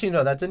got. Actually,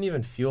 no, that didn't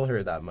even fuel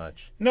her that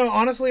much. No,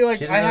 honestly, like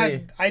She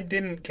didn't I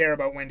didn't care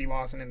about Wendy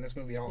Lawson in this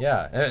movie at all.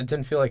 Yeah, and it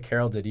didn't feel like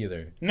Carol did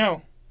either.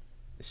 No.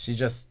 She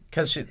just,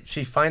 because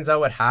she finds out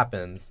what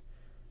happens,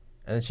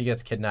 and then she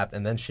gets kidnapped,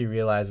 and then she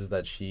realizes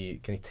that she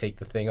can take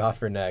the thing off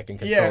her neck and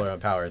control her own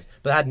powers.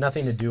 But that had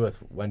nothing to do with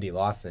Wendy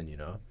Lawson, you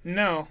know?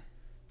 No.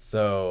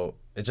 So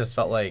it just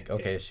felt like,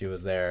 okay, she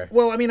was there.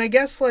 Well, I mean, I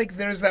guess like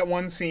there's that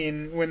one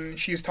scene when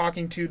she's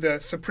talking to the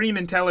Supreme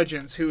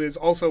Intelligence, who is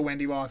also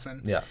Wendy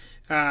Lawson. Yeah.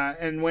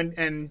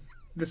 And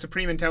the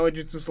Supreme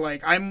Intelligence is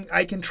like,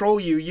 I control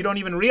you. You don't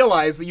even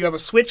realize that you have a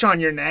switch on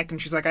your neck.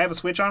 And she's like, I have a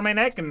switch on my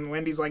neck. And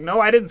Wendy's like, no,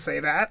 I didn't say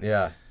that.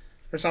 Yeah.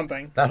 Or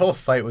something. That whole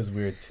fight was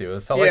weird too.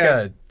 It felt like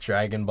a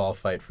Dragon Ball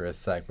fight for a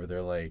sec, where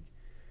they're like,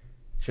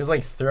 she was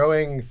like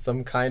throwing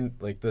some kind,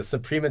 like the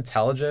Supreme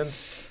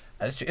Intelligence.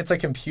 It's a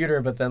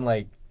computer, but then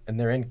like, and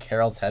they're in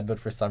Carol's head, but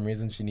for some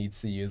reason she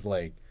needs to use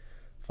like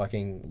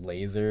fucking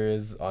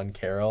lasers on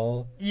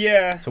Carol.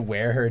 Yeah. To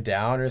wear her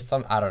down or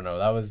something. I don't know.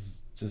 That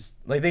was just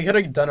like, they could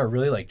have done a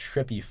really like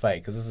trippy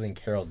fight, because this is in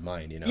Carol's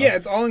mind, you know? Yeah,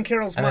 it's all in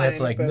Carol's mind. And then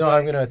it's like, no,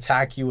 I'm going to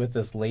attack you with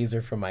this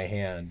laser from my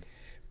hand.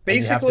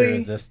 Basically, and you have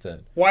to resist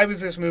it. Why was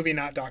this movie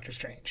not Doctor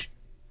Strange?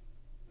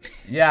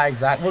 Yeah,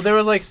 exactly. Well, there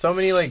was like so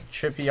many like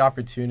trippy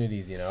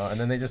opportunities, you know, and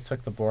then they just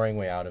took the boring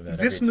way out of it.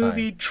 This every time.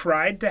 movie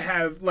tried to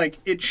have, like,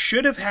 it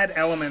should have had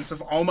elements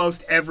of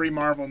almost every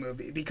Marvel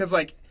movie, because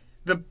like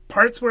the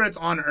parts where it's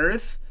on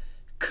Earth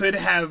could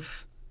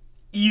have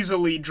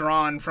easily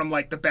drawn from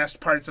like the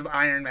best parts of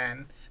Iron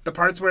Man. The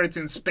parts where it's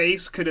in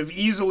space could have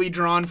easily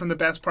drawn from the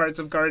best parts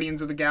of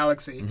Guardians of the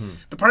Galaxy. Mm-hmm.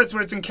 The parts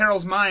where it's in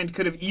Carol's mind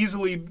could have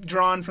easily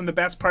drawn from the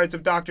best parts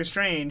of Doctor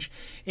Strange.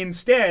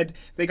 Instead,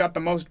 they got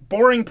the most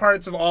boring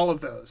parts of all of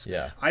those.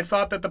 Yeah. I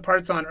thought that the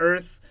parts on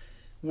Earth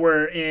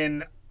were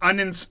in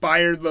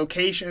uninspired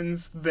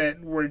locations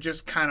that were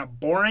just kind of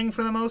boring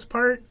for the most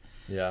part.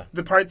 Yeah.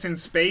 The parts in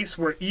space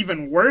were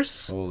even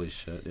worse. Holy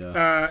shit,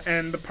 yeah.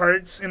 And the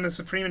parts in the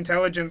Supreme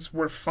Intelligence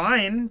were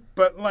fine,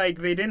 but, like,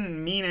 they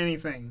didn't mean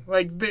anything.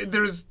 Like,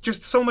 there's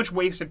just so much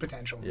wasted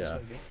potential in this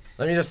movie.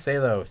 Let me just say,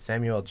 though,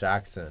 Samuel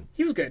Jackson.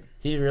 He was good.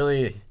 He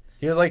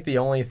was, like, the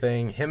only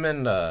thing. Him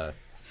and, I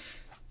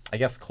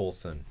guess,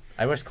 Coulson.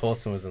 I wish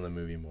Coulson was in the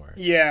movie more.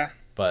 Yeah.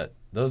 But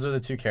those are the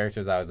two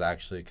characters I was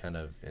actually kind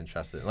of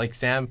interested in. Like,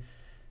 Sam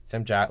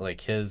Jack,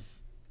 like,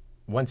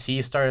 once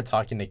he started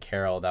talking to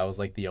Carol, that was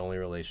like the only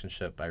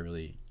relationship I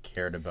really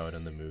cared about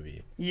in the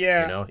movie.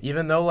 Yeah. You know,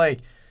 even though like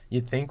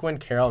you'd think when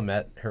Carol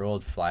met her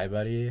old fly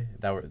buddy,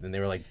 then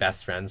they were like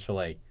best friends for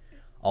like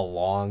a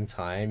long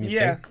time. You'd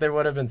think there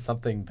would have been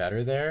something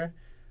better there.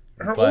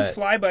 Her old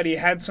fly buddy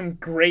had some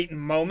great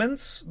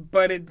moments,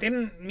 but it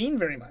didn't mean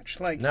very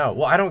much. Like, no,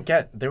 well, I don't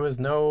get. There was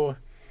no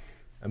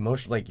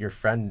emotion. Like your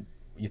friend,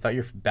 you thought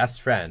your best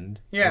friend.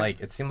 Yeah.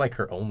 Like it seemed like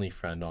her only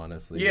friend,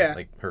 honestly. Yeah.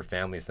 Like her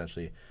family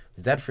essentially.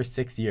 Was dead for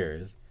 6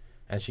 years,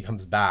 and she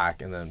comes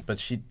back,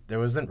 but there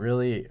wasn't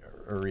really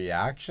a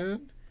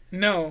reaction.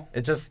 No,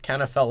 it just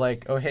kind of felt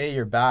like, oh hey,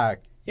 you're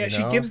back. Yeah, you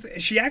know?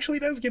 she actually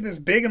does give this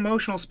big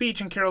emotional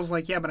speech, and Carol's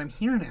like, yeah, but I'm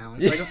here now.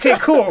 It's like, okay,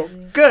 cool,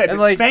 good, and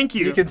like, thank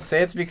you. You could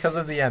say it's because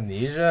of the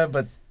amnesia,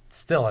 but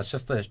still, it's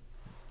just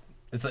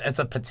it's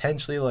a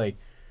potentially like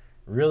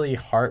really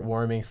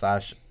heartwarming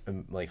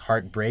 / like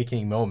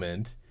heartbreaking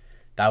moment.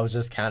 That was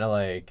just kind of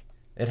like,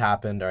 it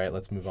happened. All right,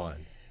 let's move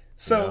on.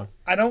 So, you know?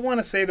 I don't want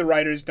to say the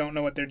writers don't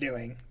know what they're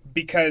doing,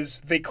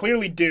 because they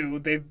clearly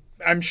do.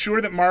 I'm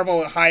sure that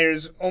Marvel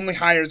only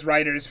hires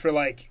writers for,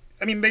 like...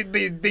 I mean,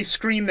 they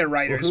screen their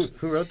writers. Well,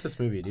 who wrote this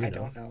movie? Do you know? I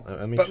don't know.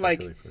 Let me but, check like,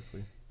 really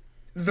quickly.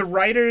 The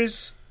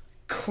writers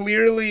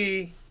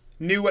clearly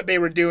knew what they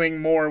were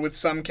doing more with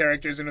some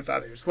characters than with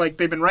others. Like,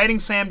 they've been writing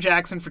Sam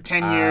Jackson for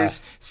 10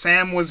 years.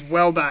 Sam was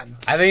well done.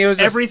 I think it was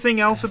just...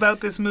 Everything else about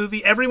this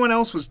movie, everyone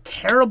else was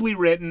terribly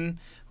written.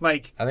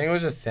 Like, I think it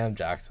was just Sam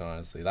Jackson,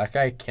 honestly. That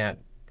guy can't...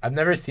 I've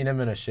never seen him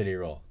in a shitty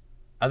role.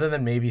 Other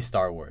than maybe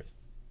Star Wars.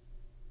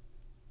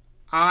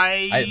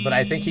 But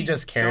I think he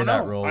just carried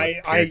that role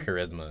with pure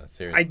charisma,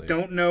 seriously. I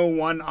don't know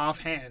one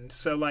offhand.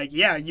 So, like,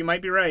 yeah, you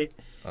might be right.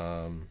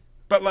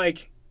 But,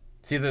 like...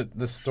 See, the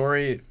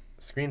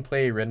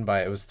screenplay written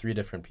by... It was 3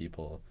 different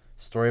people.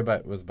 Story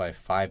was by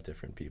 5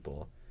 different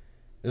people.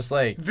 Just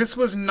like... This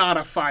was not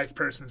a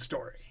 5-person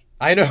story.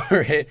 I know,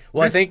 right?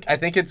 Well, I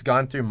think it's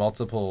gone through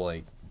multiple,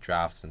 like,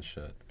 drafts and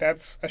shit.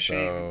 That's a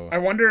shame. I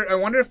wonder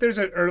if there's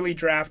an early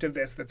draft of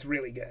this that's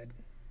really good.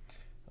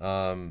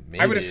 Maybe.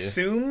 I would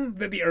assume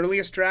that the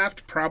earliest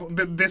draft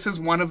that this is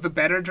one of the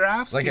better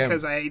drafts, Like,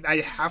 because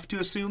I have to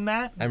assume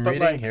that. I'm but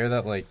reading here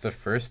that like the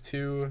first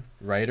two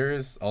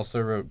writers also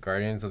wrote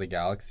Guardians of the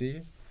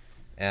Galaxy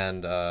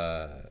and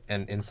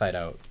Inside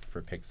Out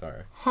for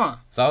Pixar. Huh.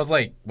 So I was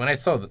like, when I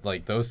saw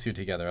like those two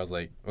together, I was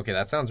like, okay,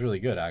 that sounds really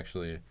good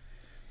actually.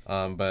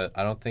 But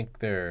I don't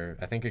think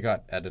I think it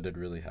got edited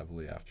really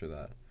heavily after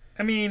that.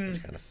 I mean,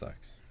 which kind of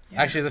sucks.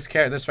 Yeah. Actually,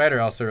 this writer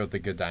also wrote The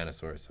Good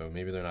Dinosaur, so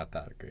maybe they're not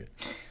that great.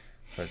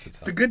 It's hard to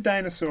tell. The Good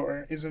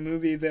Dinosaur is a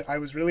movie that I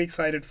was really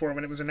excited for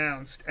when it was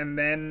announced, and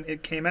then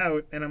it came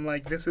out, and I'm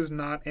like, this is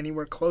not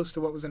anywhere close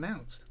to what was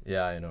announced.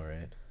 Yeah, I know,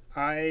 right?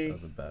 That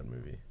was a bad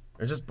movie.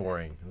 Or just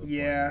boring.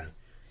 Yeah.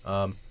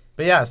 But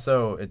yeah,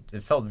 so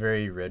it felt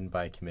very written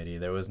by committee.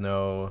 There was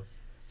no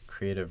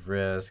creative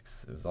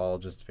risks. It was all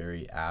just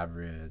very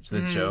average.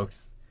 The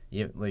jokes,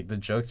 the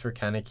jokes were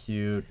kind of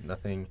cute.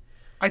 Nothing.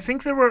 I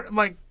think there were,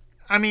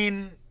 I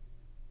mean,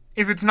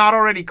 if it's not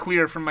already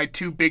clear from my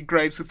two big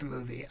gripes with the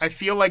movie, I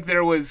feel like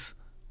there was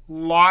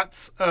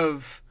lots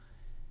of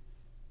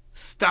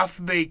stuff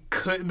they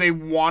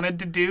wanted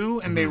to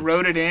do, and they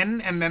wrote it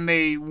in, and then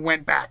they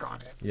went back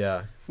on it.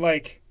 Yeah.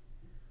 the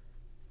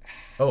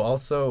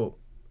Also,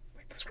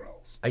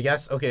 Skrulls. I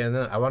guess, okay, and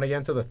then I want to get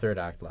into the third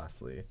act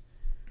lastly.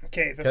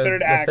 Okay, the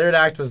third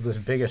act was the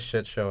biggest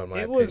shit show in my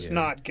opinion. It was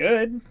not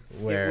good.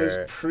 It was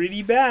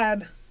pretty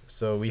bad.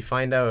 So we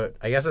find out,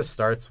 I guess it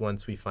starts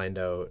once we find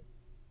out,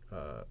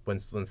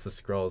 once the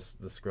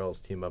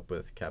Skrulls team up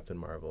with Captain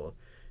Marvel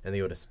and they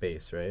go to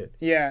space, right?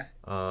 Yeah.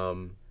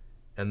 And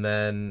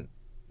then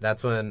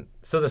that's when,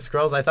 so the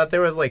Skrulls, I thought they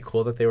was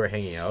cool that they were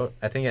hanging out.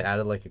 I think it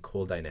added a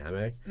cool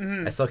dynamic.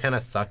 I still kind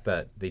of sucked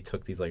that they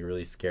took these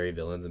really scary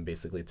villains and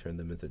basically turned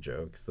them into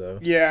jokes though.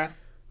 Yeah.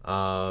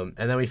 And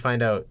then we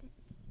find out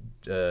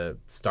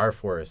Star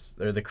Force,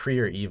 or the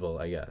Kree are evil,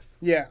 I guess.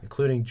 Yeah.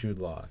 Including Jude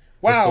Law.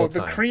 Wow, the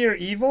Kree are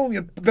evil?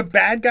 The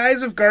bad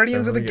guys of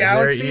Guardians of the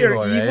Galaxy are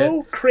evil?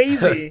 Right?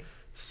 Crazy.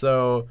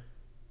 So,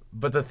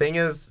 but the thing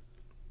is,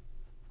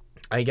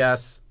 I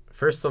guess,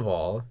 first of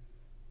all,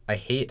 I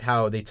hate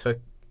how they took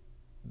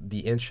the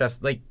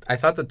interest. I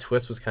thought the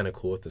twist was kind of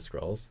cool with the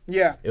Skrulls.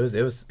 Yeah.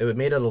 It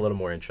made it a little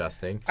more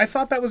interesting. I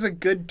thought that was a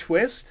good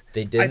twist.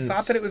 They didn't. I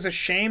thought that it was a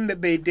shame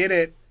that they did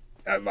it.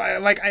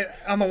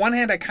 On the one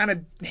hand, I kind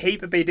of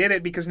hate that they did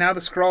it, because now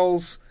the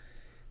Skrulls,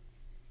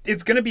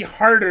 it's going to be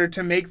harder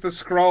to make the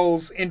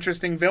Skrulls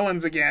interesting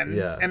villains again.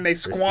 Yeah, and they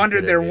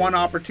squandered their one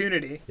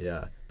opportunity.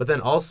 Yeah. But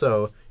then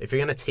also, if you're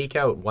going to take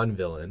out one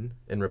villain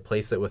and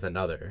replace it with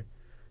another,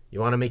 you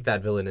want to make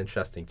that villain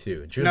interesting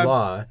too. Jude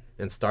Law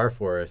and Star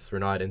Force were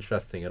not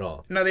interesting at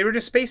all. No, they were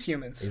just space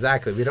humans.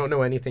 Exactly. We don't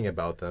know anything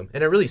about them.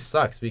 And it really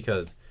sucks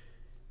because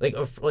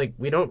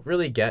we don't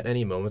really get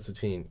any moments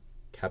between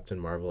Captain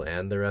Marvel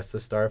and the rest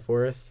of Star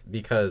Force,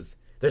 because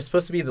they're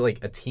supposed to be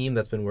a team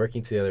that's been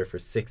working together for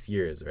 6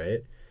 years,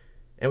 right?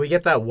 And we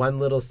get that one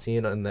little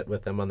scene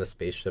with them on the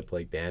spaceship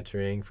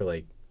bantering for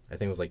I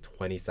think it was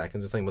 20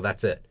 seconds or something. Well,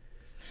 that's it.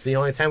 It's the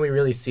only time we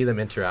really see them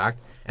interact.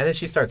 And then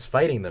she starts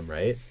fighting them,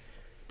 right?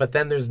 But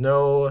then there's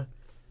no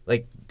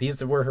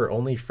these were her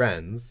only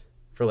friends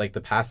for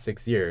the past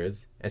 6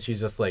 years, and she's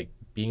just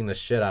beating the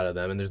shit out of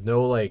them, and there's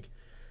no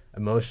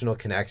emotional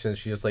connection.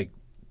 She's just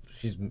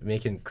she's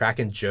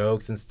cracking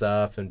jokes and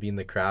stuff and beating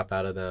the crap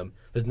out of them.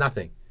 There's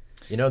nothing.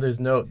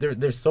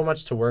 There's so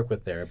much to work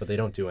with there, but they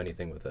don't do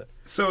anything with it.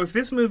 So if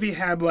this movie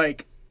had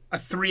a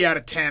 3 out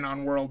of 10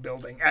 on world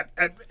building,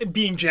 at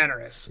being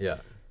generous. Yeah.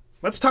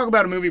 Let's talk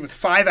about a movie with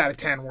 5 out of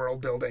 10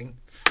 world building.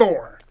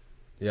 Thor.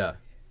 Yeah.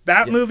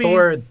 That movie...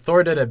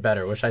 Thor did it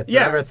better, which I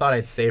never thought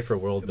I'd say for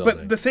world building.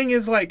 But the thing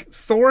is,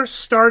 Thor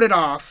started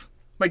off,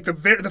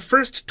 the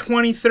first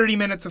 20, 30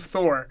 minutes of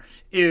Thor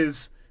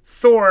is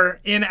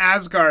Thor in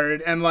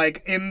Asgard and,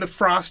 in the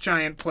Frost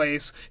Giant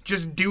place,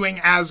 just doing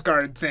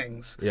Asgard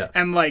things. Yeah.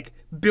 And,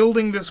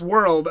 building this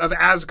world of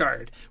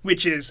Asgard,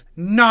 which is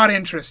not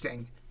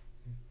interesting.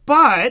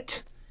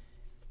 But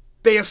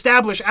they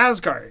establish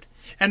Asgard.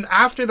 And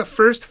after the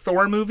first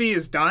Thor movie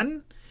is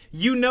done,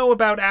 you know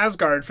about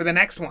Asgard for the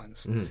next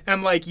ones. Mm-hmm.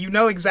 And, you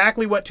know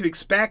exactly what to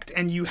expect,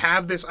 and you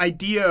have this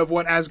idea of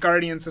what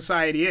Asgardian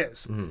society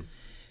is. Mm-hmm.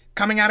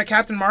 Coming out of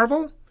Captain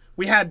Marvel,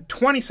 we had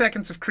 20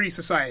 seconds of Kree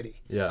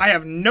society. Yeah. I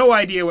have no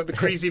idea what the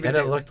Krees even and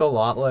did. It looked a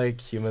lot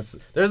like humans.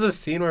 There's a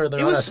scene where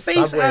they're on a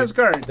space subway.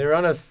 Asgard. They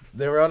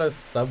were on a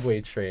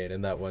subway train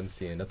in that one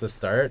scene at the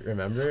start,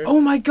 remember? Oh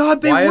my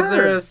god, they were!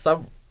 Why is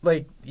there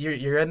a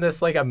you're in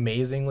this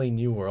amazingly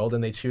new world,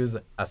 and they choose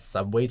a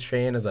subway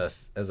train as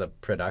a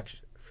production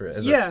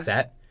a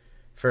set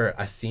for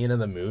a scene in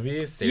the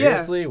movie?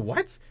 Seriously? Yeah.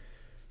 What?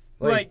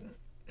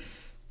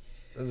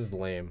 This is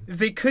lame.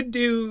 They could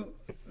do...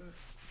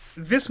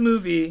 This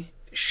movie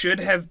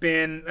should have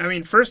been... I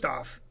mean, first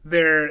off,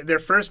 their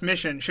first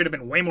mission should have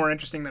been way more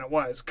interesting than it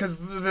was. Because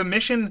the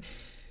mission...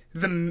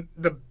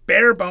 The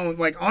bare bone...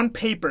 on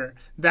paper,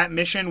 that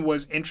mission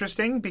was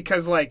interesting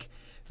because,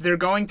 they're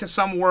going to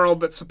some world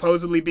that's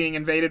supposedly being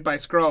invaded by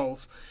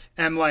Skrulls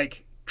and,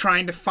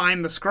 trying to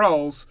find the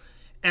Skrulls.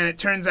 and it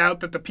turns out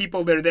that the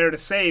people they're there to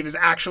save is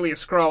actually a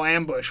Skrull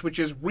ambush, which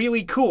is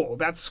really cool.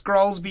 That's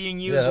Skrulls being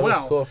used well. Yeah,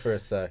 that was cool for a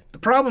sec. The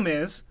problem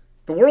is,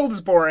 the world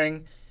is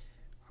boring,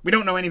 we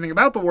don't know anything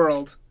about the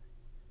world,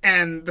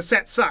 and the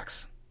set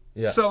sucks.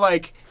 Yeah. So,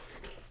 like,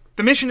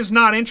 the mission is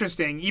not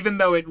interesting, even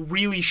though it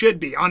really should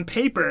be. On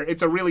paper,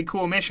 it's a really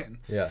cool mission.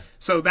 Yeah.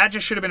 So that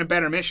just should have been a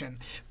better mission.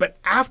 But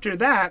after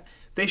that,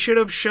 they should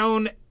have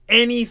shown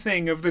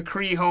anything of the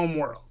Kree home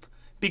world.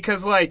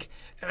 Because, like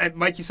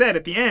you said,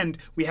 at the end,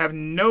 we have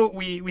no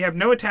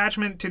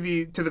attachment to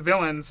the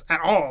villains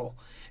at all.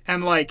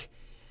 And, like,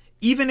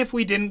 even if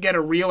we didn't get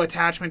a real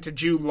attachment to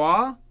Jude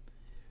Law,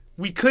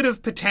 we could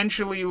have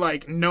potentially,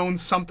 like, known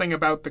something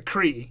about the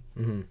Kree.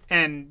 Mm-hmm.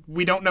 And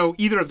we don't know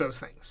either of those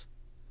things.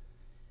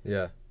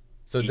 Yeah.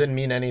 So it didn't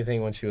mean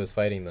anything when she was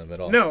fighting them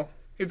at all. No.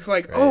 It's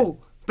like, oh,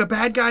 the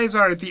bad guys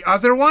are the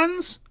other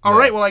ones? All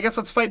right, well, I guess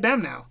let's fight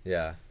them now.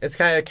 Yeah. It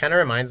kind of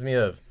reminds me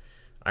of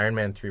Iron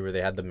Man 3 where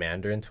they had the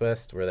Mandarin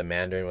twist, where the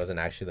Mandarin wasn't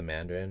actually the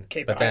Mandarin.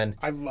 Okay, but then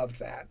I loved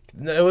that.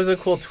 It was a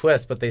cool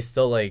twist, but they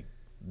still, like,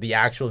 the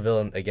actual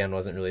villain, again,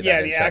 wasn't really that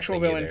interesting. Yeah, the actual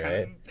villain either,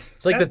 right?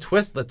 So, like,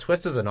 the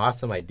twist is an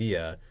awesome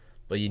idea,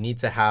 but you need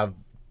to have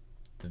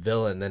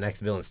the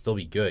next villain still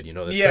be good, you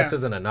know? The twist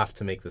isn't enough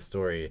to make the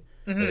story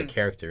or the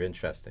character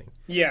interesting.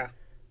 Yeah.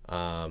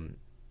 But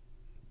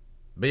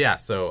yeah,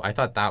 so I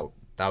thought that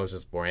was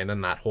just boring. And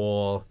then that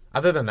whole...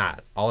 Other than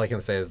that, all I can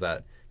say is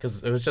that...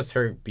 Because it was just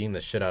her beating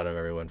the shit out of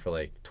everyone for,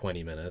 like,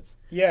 20 minutes.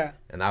 Yeah.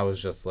 And that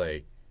was just,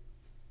 like...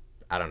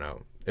 I don't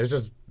know. It was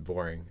just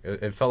boring.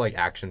 It felt like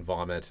action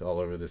vomit all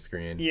over the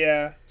screen.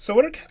 Yeah. So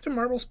what are Captain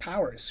Marvel's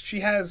powers?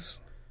 She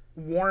has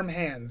warm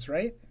hands,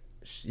 right?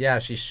 Yeah,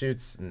 she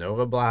shoots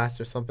Nova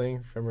Blast or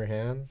something from her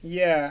hands.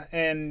 Yeah,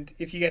 and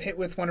if you get hit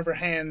with one of her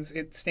hands,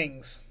 it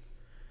stings.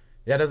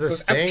 Yeah, does it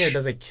sting ouch. or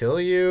does it kill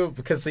you?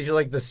 Because you're,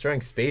 like,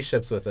 destroying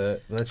spaceships with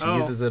it. And then she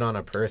uses it on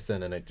a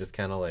person and it just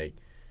kind of, like,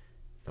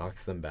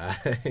 knocks them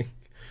back.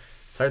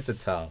 It's hard to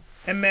tell.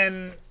 And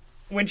then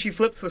when she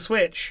flips the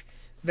switch,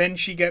 then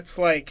she gets,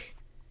 like...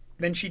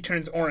 Then she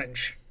turns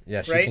orange.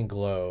 Yeah, she can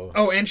glow.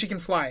 Oh, and she can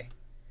fly.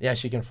 Yeah,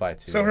 she can fly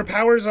too. So her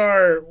powers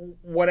are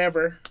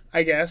whatever,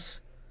 I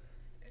guess.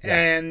 Yeah.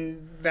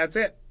 And that's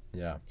it.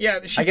 Yeah. Yeah.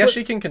 I guess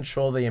she can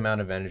control the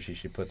amount of energy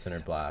she puts in her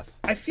blast.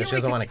 I feel she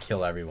doesn't want to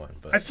kill everyone.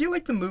 But I feel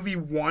like the movie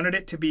wanted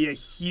it to be a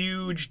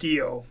huge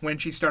deal when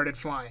she started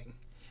flying.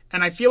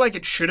 And I feel like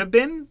it should have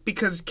been,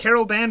 because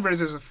Carol Danvers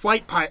is a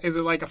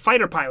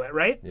fighter pilot,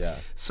 right? Yeah.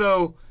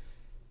 So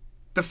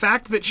the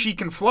fact that she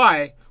can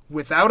fly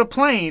without a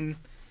plane,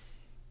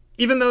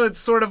 even though it's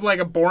sort of like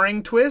a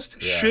boring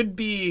twist, should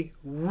be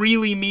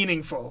really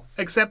meaningful.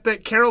 Except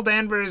that Carol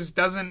Danvers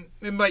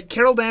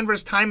Carol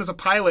Danvers' time as a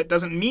pilot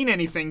doesn't mean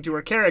anything to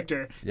her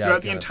character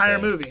throughout the entire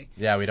movie.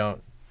 Yeah, we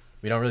don't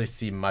really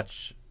see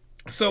much.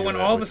 So when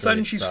all of a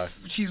sudden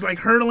she's like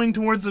hurtling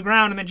towards the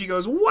ground, and then she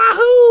goes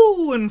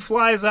wahoo and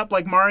flies up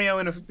like Mario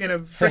in a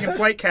freaking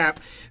flight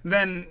cap,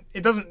 then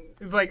it's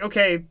like,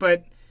 okay,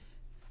 but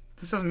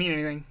this doesn't mean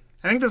anything.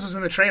 I think this was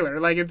in the trailer.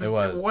 Like, it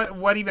was.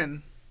 What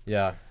even?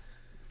 Yeah.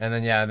 And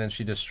then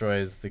she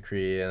destroys the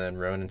Kree, and then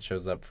Ronan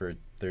shows up for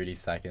 30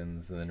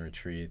 seconds and then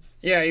retreats.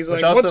 Yeah, he's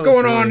like, what's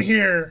going on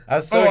here?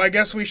 I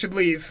guess we should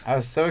leave. I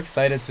was so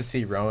excited to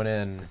see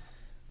Ronan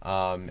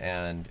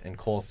and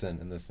Coulson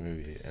in this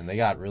movie, and they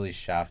got really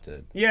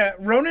shafted. Yeah,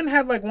 Ronan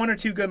had like one or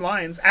two good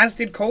lines, as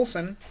did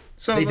Coulson.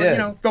 So, they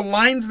did. The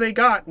lines they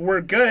got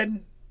were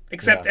good,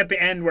 except at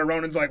the end where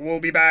Ronan's like,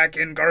 we'll be back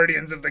in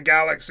Guardians of the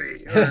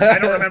Galaxy. Or, I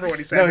don't remember what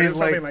he said. No, he's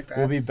something like that.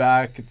 We'll be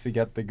back to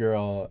get the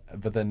girl,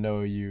 but then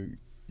no, you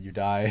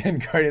die in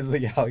Guardians of the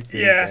Galaxy.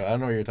 Yeah. So I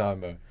don't know what you're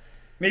talking about.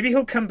 Maybe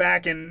he'll come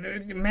back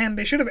and... Man,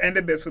 they should have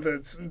ended this with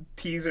a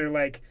teaser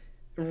like,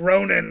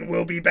 Ronan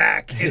will be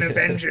back in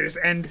Avengers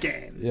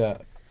Endgame. Yeah.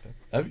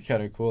 That'd be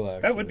kind of cool,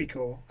 actually. That would be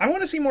cool. I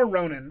want to see more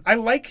Ronan. I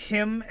like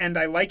him, and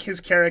I like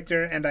his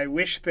character, and I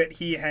wish that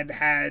he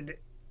had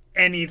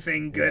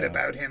anything good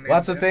about him. Well,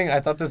 that's the thing. I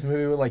thought this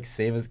movie would, like,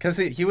 save us. Because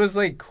he was,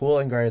 like, cool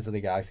in Guardians of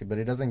the Galaxy, but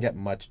he doesn't get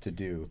much to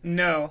do.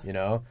 No. You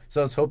know?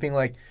 So I was hoping,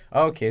 like,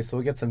 okay, so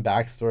we'll get some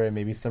backstory and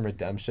maybe some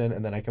redemption,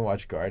 and then I can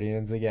watch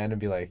Guardians again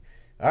and be like,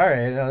 all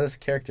right, this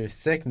character's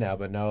sick now,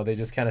 but no, they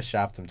just kind of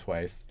shaft him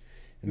twice.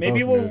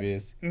 Maybe we'll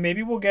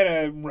get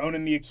a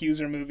Ronan the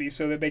Accuser movie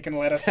so that they can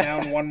let us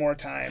down one more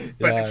time,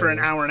 but for an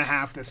hour and a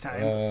half this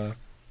time.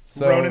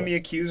 Ronan the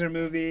Accuser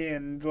movie,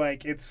 and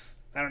like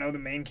it's, I don't know, the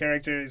main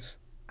character is,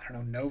 I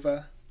don't know,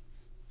 Nova.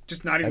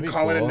 Just not even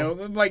call it a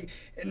Nova. Like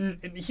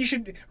he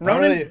should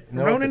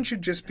Ronan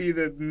should just be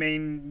the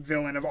main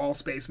villain of all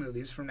space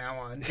movies from now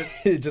on.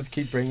 Just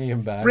keep bringing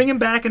him back. Bring him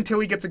back until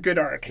he gets a good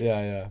arc.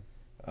 Yeah.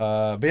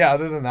 But yeah,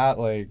 other than that,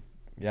 like.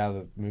 Yeah,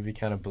 the movie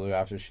kind of blew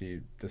after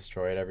she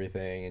destroyed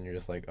everything, and you're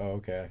just like, oh,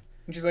 okay.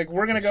 And she's like,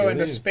 we're going to go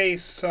into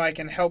space so I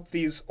can help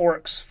these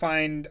orcs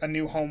find a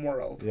new home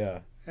world. Yeah.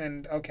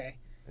 And, okay.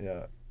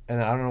 Yeah.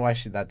 And I don't know why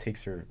that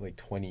takes her, like,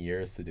 20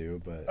 years to do,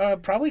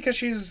 but... Probably because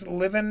she's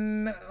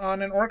living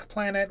on an orc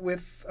planet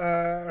with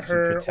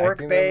her orc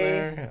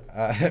bae.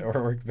 Or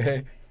orc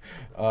bae.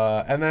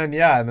 And then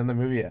the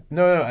movie.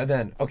 No, and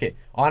then okay.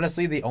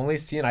 Honestly, the only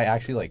scene I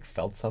actually like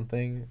felt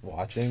something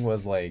watching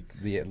was like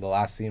the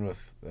last scene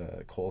with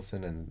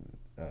Coulson and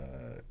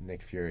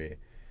Nick Fury,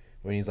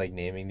 when he's like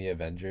naming the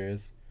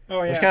Avengers.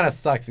 Oh yeah. Which kind of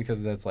sucks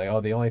because that's like,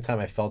 the only time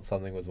I felt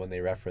something was when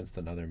they referenced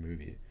another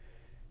movie.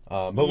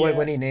 But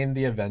when he named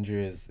the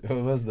Avengers, it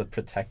was the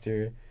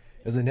Protector.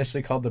 It was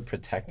initially called the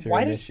Protector.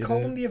 Why did Initiative. he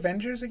call them the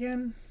Avengers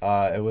again?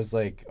 It was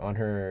like on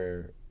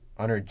her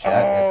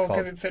jet. Oh,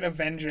 because it said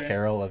Avenger.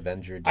 Carol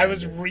Avenger. Danvers. I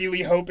was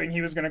really hoping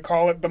he was going to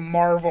call it the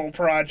Marvel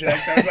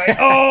Project. I was like,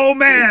 oh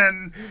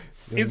man,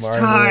 it's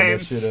Marvel time.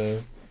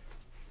 Initiative.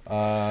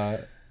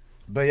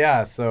 But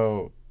yeah,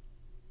 so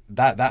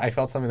that I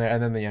felt something there,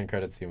 and then the end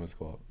credits scene was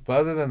cool. But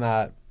other than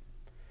that,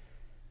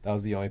 that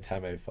was the only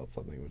time I felt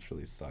something, which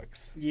really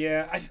sucks.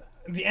 Yeah,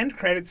 the end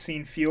credits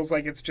scene feels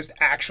like it's just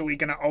actually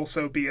going to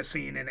also be a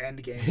scene in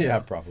Endgame. Yeah,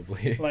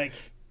 probably. Like,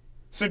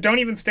 so don't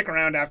even stick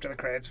around after the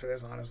credits for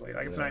this, honestly.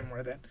 Like, it's not even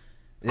worth it.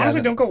 Yeah,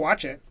 Honestly, don't go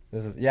watch it.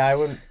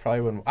 I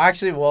probably wouldn't.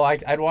 Actually, well,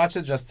 I'd watch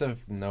it just to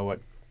know what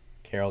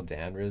Carol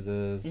Danvers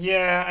is.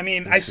 Yeah, I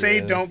mean, I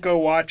say don't go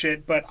watch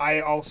it, but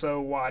I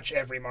also watch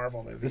every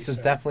Marvel movie. This is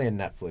definitely a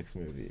Netflix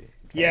movie.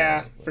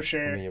 Yeah, for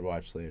sure. Something you'd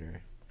watch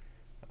later.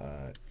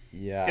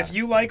 Yeah. If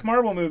you like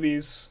Marvel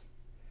movies,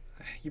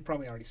 you've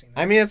probably already seen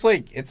this. I mean, it's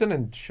like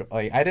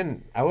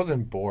I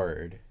wasn't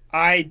bored.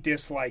 I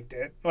disliked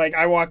it. Like,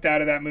 I walked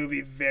out of that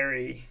movie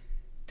very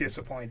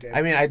disappointed.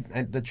 I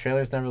mean, the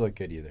trailers never look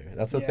good either.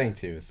 That's the thing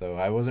too. So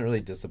I wasn't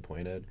really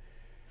disappointed.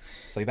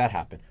 It's like that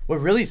happened.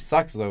 What really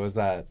sucks though is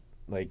that,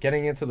 like,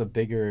 getting into the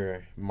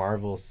bigger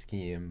Marvel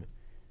scheme,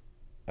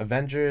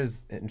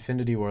 Avengers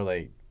Infinity War,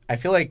 like, I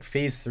feel like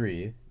Phase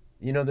 3,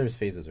 you know there's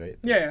phases, right?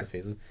 Yeah. The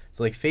phases.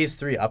 So, like, Phase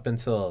 3 up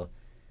until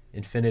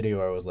Infinity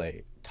War was,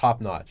 like,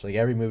 top-notch. Like,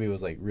 every movie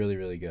was, like, really,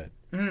 really good.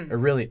 Or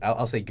really,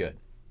 I'll say good.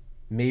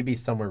 Maybe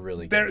some were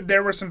really good.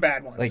 There were some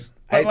bad ones.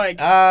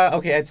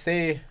 Okay, I'd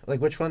say,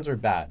 like, which ones were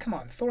bad? Come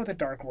on, Thor the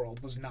Dark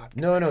World was not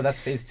good. No, that's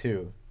Phase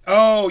 2.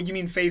 Oh, you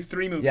mean Phase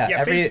 3 movies?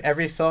 Yeah,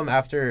 every film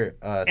after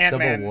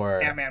Civil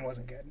War. Ant-Man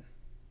wasn't good.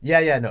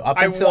 Yeah, no.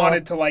 I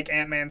wanted to like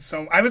Ant-Man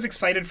so... I was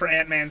excited for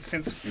Ant-Man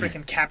since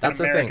freaking Captain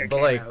America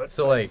came out.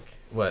 So, like,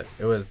 what?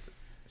 It was...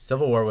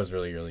 Civil War was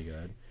really, really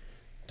good.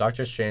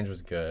 Doctor Strange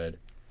was good.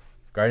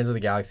 Guardians of the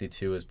Galaxy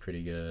 2 was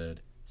pretty good.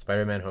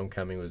 Spider-Man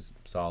Homecoming was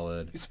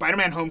solid.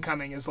 Spider-Man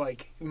Homecoming is,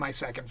 like, my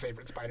second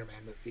favorite Spider-Man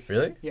movie.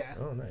 Really? Yeah.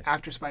 Oh, nice.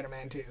 After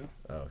Spider-Man 2.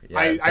 Oh,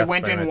 yeah. I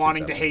went in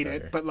wanting to hate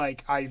better. it, but,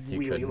 like, I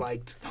really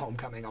liked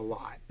Homecoming a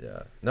lot.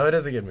 Yeah. No, it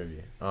is a good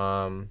movie.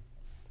 And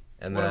what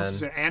then... else is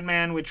there?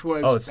 Ant-Man, which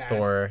was it's bad.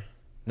 Thor.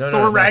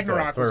 Thor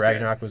Ragnarok was Thor good.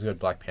 Ragnarok was good.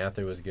 Black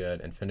Panther was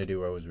good. Infinity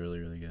War was really,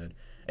 really good.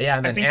 Yeah,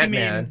 and then I think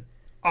Ant-Man... you mean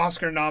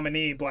Oscar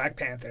nominee Black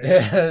Panther.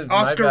 Yeah,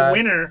 Oscar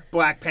winner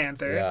Black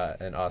Panther. Yeah,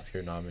 and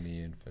Oscar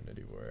nominee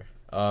Infinity War.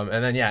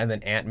 And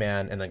then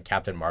Ant-Man and then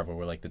Captain Marvel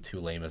were, like, the two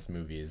lamest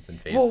movies in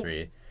Phase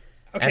 3.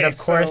 Okay, and of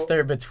course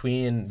they're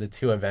between the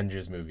two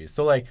Avengers movies.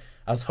 So, like,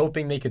 I was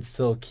hoping they could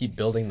still keep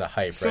building the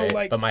hype, right?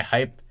 Like, but my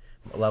hype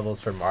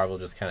levels for Marvel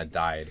just kind of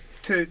died.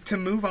 To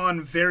move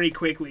on very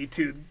quickly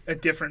to a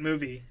different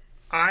movie,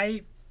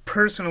 I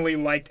personally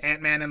liked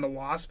Ant-Man and the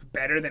Wasp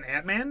better than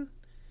Ant-Man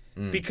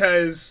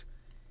because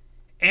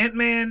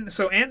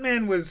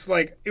Ant-Man was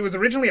like, it was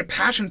originally a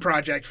passion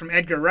project from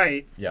Edgar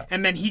Wright,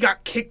 and then he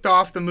got kicked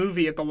off the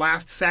movie at the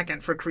last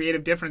second for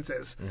creative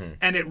differences,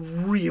 and it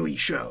really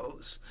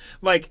shows.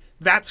 Like,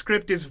 that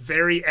script is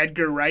very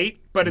Edgar Wright,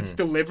 but it's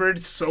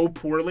delivered so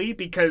poorly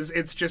because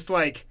it's just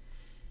like,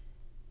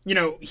 you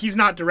know, he's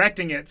not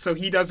directing it, so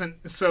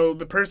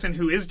the person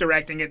who is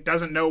directing it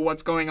doesn't know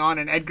what's going on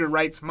in Edgar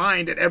Wright's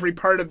mind at every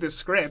part of this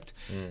script.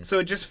 So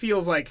it just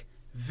feels like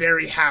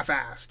very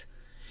half-assed.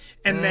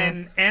 And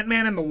then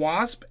Ant-Man and the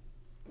Wasp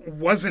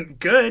wasn't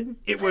good.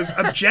 It was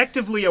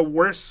objectively a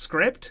worse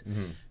script,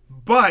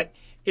 but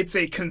it's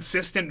a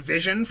consistent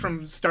vision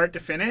from start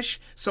to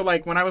finish. So,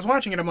 like, when I was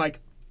watching it, I'm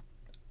like,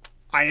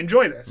 I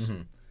enjoy this.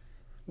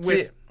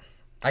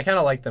 I kind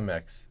of like the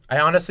mix. I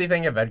honestly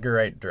think if Edgar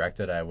Wright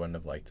directed it, I wouldn't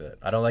have liked it.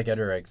 I don't like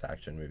Edgar Wright's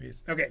action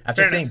movies. Okay,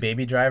 after seeing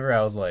Baby Driver,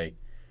 I was like,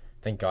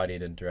 thank God he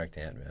didn't direct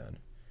Ant-Man.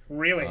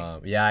 Really?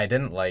 Yeah, I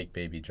didn't like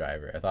Baby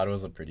Driver. I thought it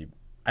was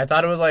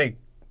like,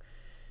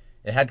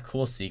 it had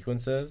cool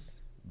sequences,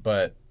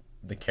 but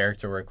the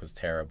character work was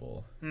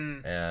terrible.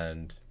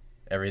 And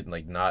everything,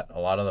 like, not a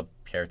lot of the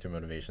character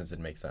motivations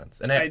didn't make sense.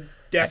 And I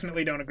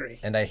definitely don't agree.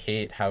 And I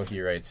hate how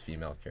he writes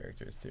female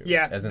characters too.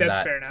 Yeah, that's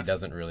fair enough. He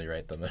doesn't really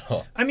write them at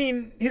all. I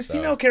mean, his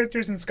female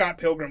characters in Scott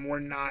Pilgrim were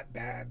not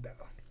bad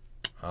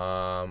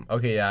though.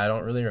 Okay, yeah, I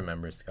don't really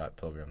remember Scott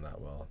Pilgrim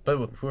that well.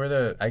 But who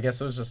are I guess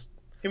it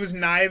was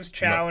Knives,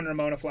 Chow, and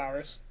Ramona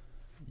Flowers.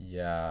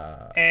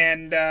 Yeah.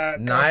 And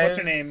Knives, what's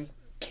her name?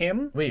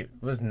 Kim? Wait,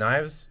 was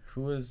Knives?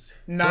 Who was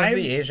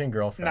the Asian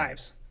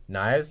girlfriend?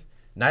 Knives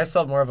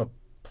felt more of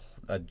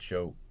a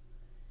joke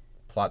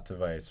plot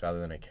device rather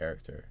than a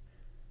character.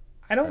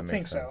 I don't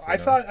think so. I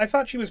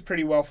thought she was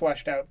pretty well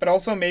fleshed out, but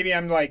also maybe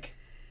I'm like,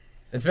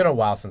 It's been a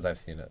while since I've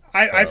seen it.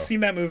 I've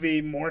seen that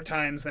movie more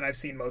times than I've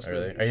seen most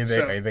movies.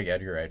 Are you a big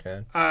Edgar Wright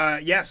fan?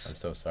 Yes. I'm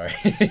so sorry.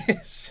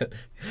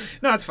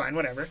 No, it's fine.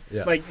 Whatever.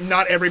 Yeah. Like,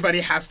 not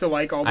everybody has to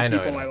like all the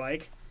people I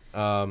like.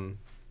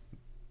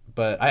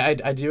 But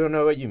I do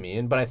know what you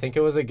mean. But I think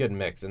it was a good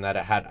mix in that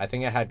I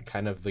think it had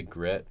kind of the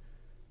grit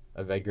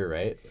of Edgar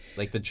Wright,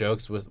 like the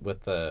jokes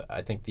with the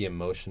I think the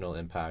emotional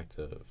impact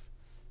of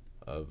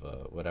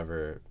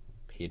whatever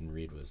Peyton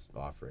Reed was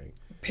offering.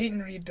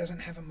 Peyton Reed doesn't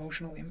have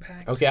emotional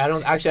impact. Okay, I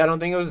don't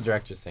think it was a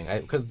director's thing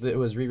because it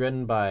was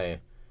rewritten by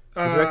who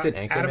directed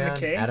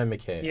Anchorman. Adam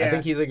McKay. Yeah. I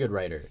think he's a good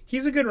writer.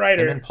 He's a good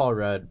writer. And then Paul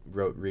Rudd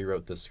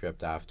rewrote the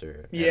script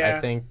after.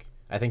 Yeah. And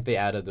I think they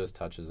added those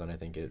touches, and I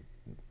think it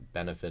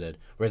benefited.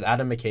 Whereas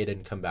Adam McKay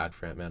didn't come back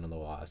for Ant-Man and the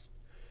Wasp,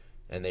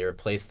 and they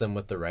replaced them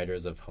with the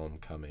writers of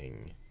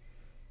Homecoming,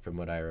 from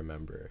what I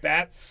remember.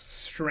 That's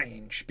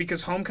strange,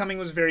 because Homecoming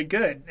was very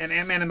good, and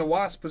Ant-Man and the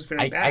Wasp was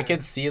very bad. I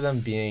could see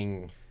them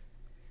being...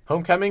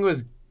 Homecoming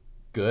was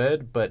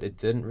good, but it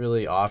didn't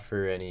really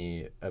offer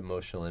any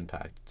emotional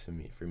impact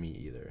for me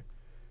either.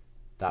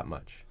 That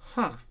much.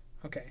 Huh.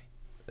 Okay.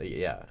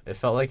 Yeah. It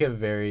felt like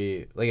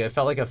it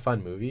felt like a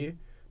fun movie,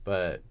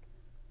 but...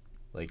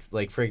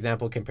 Like for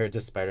example, compared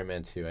to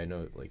Spider-Man 2, I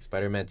know like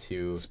Spider-Man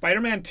 2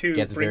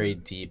 gets very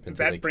deep into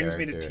the character. That brings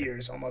me to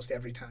tears almost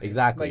every time.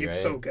 Exactly, like, it's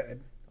right? so good.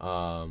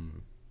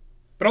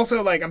 But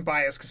also, like, I'm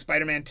biased because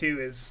Spider-Man 2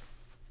 is...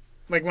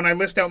 Like, when I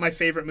list out my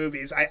favorite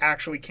movies, I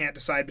actually can't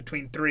decide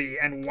between 3,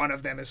 and one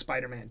of them is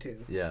Spider-Man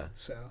 2. Yeah,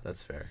 so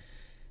that's fair.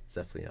 It's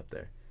definitely up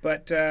there.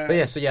 But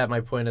yeah,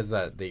 my point is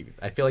that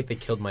I feel like they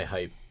killed my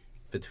hype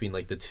between,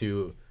 like, the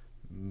two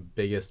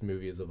biggest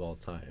movies of all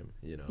time,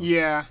 you know?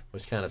 Yeah.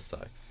 Which kind of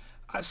sucks.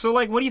 So,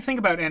 like, what do you think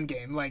about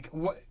Endgame? Like,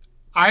 what?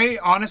 I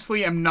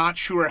honestly am not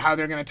sure how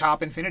they're going to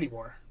top Infinity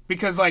War.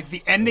 Because, like,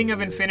 the ending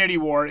of Infinity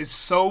War is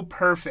so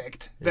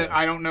perfect that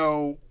I don't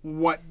know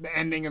what the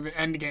ending of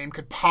Endgame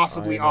could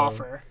possibly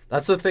offer.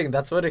 That's the thing.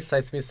 That's what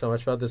excites me so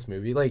much about this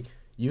movie. Like,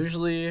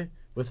 usually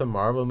with a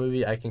Marvel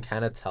movie, I can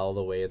kind of tell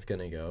the way it's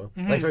going to go.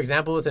 Mm-hmm. Like, for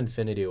example, with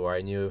Infinity War,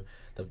 I knew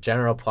the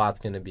general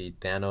plot's going to be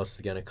Thanos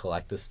is going to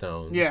collect the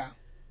stones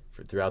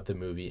throughout the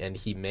movie. And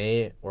he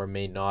may or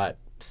may not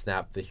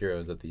snap the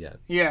heroes at the end.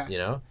 Yeah. You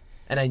know?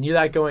 And I knew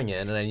that going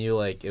in, and I knew,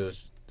 like,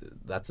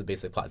 that's the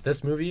basic plot.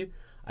 This movie...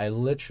 I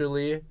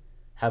literally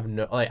have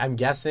no... Like, I'm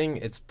guessing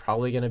it's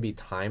probably going to be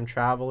time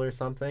travel or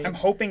something. I'm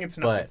hoping it's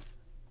not.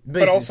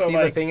 But also, see,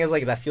 like... The thing is,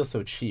 like, that feels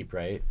so cheap,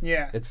 right?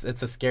 Yeah. It's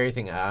a scary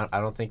thing. I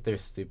don't think they're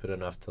stupid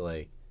enough to,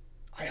 like,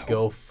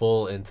 go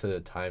full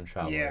into time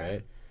travel,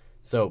 right?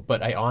 So,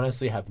 but I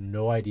honestly have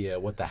no idea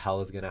what the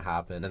hell is going to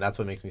happen, and that's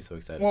what makes me so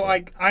excited. Well,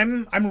 like,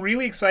 I'm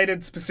really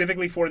excited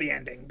specifically for the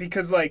ending,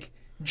 because, like,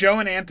 Joe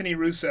and Anthony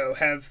Russo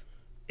have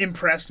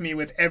impressed me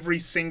with every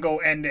single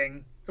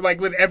ending...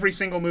 Like, with every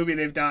single movie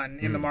they've done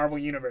in the Marvel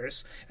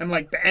Universe. And,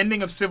 like, the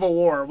ending of Civil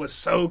War was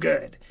so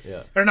good.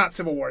 Yeah. Or not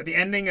Civil War. The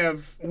ending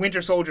of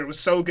Winter Soldier was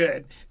so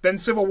good. Then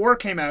Civil War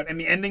came out, and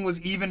the ending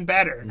was even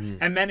better.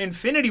 And then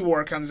Infinity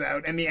War comes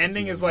out, and the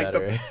ending is, like,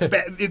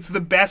 it's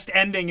the best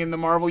ending in the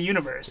Marvel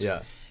Universe.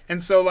 Yeah.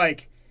 And so,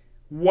 like,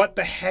 what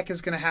the heck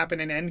is going to happen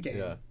in Endgame?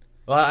 Yeah.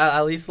 Well,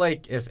 at least,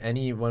 like, if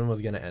anyone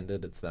was going to end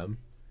it, it's them.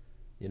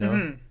 You know?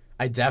 Mm-hmm.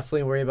 I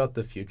definitely worry about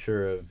the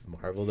future of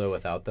Marvel, though,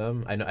 without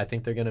them. I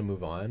think they're going to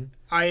move on.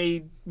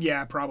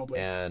 Yeah, probably.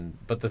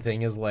 But the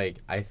thing is, like,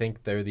 I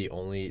think they're the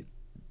only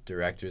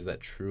directors that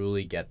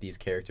truly get these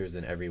characters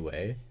in every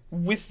way.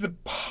 With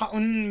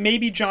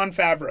maybe Jon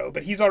Favreau,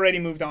 but he's already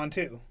moved on,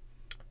 too.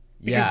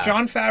 Because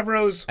Jon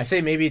Favreau's... I say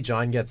maybe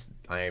Jon gets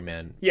Iron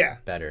Man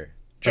better.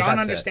 Jon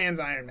understands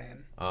Iron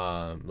Man.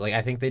 Like,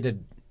 I think they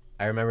did...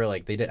 I remember,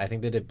 like, I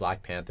think they did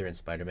Black Panther and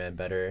Spider-Man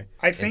better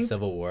in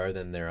Civil War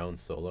than their own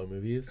solo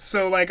movies.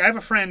 So, like, I have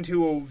a friend who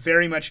will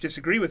very much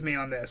disagree with me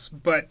on this,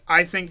 but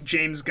I think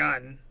James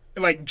Gunn,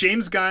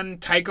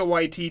 Taika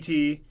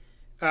Waititi,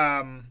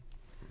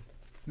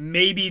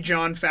 maybe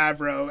Jon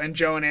Favreau, and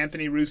Joe and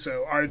Anthony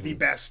Russo are the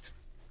best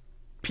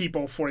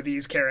people for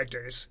these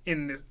characters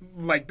in this,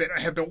 like,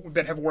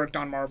 that have worked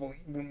on Marvel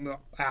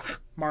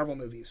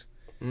movies.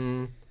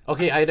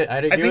 Okay, I'd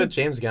agree with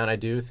James Gunn. I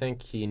do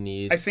think he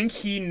needs... I think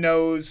he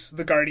knows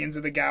the Guardians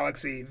of the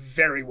Galaxy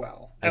very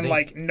well. And,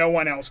 like, no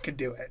one else could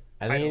do it.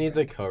 I think he needs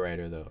a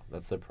co-writer, though.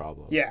 That's the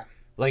problem. Yeah.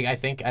 Like, I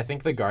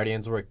think the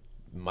Guardians were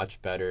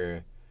much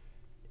better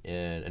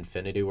in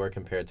Infinity War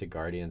compared to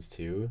Guardians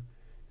 2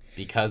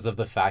 because of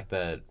the fact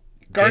that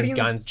James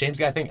Gunn...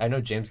 I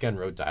know James Gunn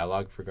wrote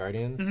dialogue for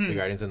Guardians, the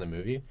Guardians in the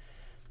movie,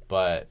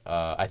 but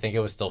I think it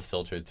was still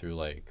filtered through,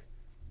 like,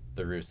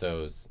 the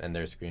Russos and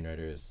their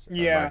screenwriters,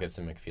 Marcus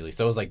and McFeely.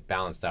 So it was, like,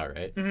 balanced out,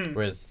 right? Mm-hmm.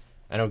 Whereas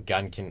I know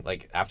Gunn can,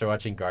 like, after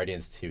watching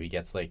Guardians 2, he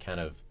gets, like, kind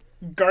of...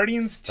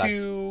 Guardians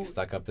 2...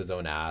 Stuck up his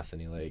own ass,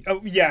 and he, like...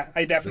 Oh, yeah,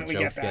 I definitely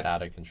get that. The jokes get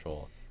out of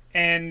control.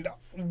 And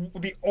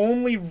the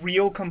only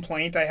real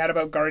complaint I had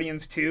about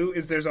Guardians 2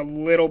 is there's a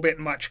little bit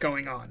much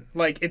going on.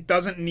 Like, it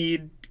doesn't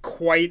need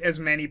quite as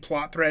many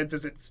plot threads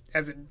as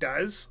it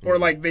does. Or,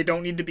 like, they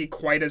don't need to be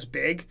quite as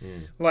big.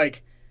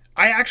 Like...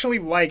 I actually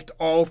liked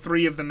all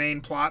three of the main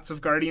plots of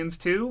Guardians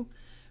 2,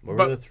 What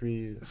were the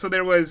three? So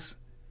there was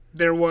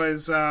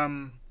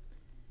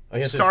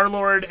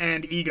Star-Lord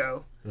and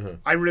Ego.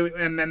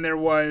 And then there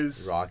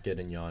was Rocket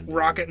and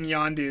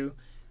Yondu.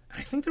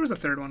 I think there was a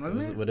third one,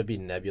 wasn't there? Would it be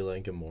Nebula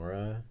and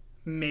Gamora?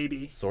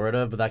 Maybe. Sort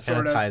of, but that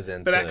kind of ties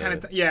into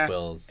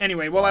Quill's.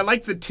 Anyway, well, I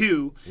like the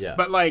two, yeah.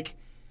 But like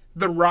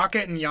the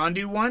Rocket and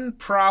Yondu one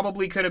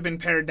probably could have been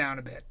pared down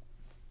a bit.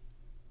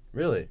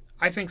 Really?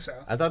 I think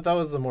so. I thought that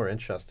was the more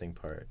interesting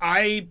part.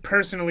 I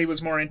personally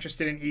was more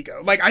interested in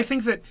Ego. Like I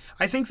think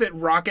that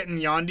Rocket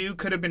and Yondu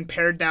could have been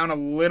pared down a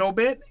little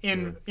bit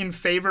in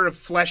favor of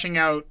fleshing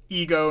out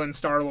Ego and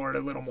Star-Lord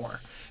a little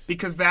more,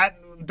 because that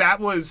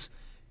was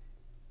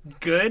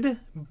good,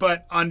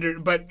 but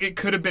it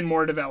could have been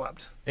more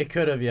developed. It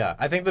could have, yeah.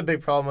 I think the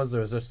big problem was there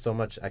was just so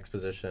much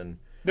exposition.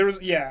 There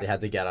was, yeah. They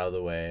had to get out of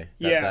the way.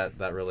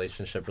 That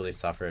relationship really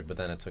suffered, but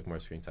then it took more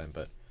screen time.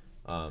 But,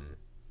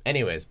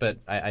 anyways, but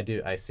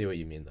I see what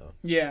you mean though.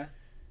 Yeah.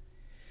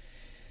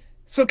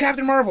 So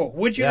Captain Marvel,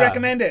 would you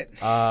recommend it?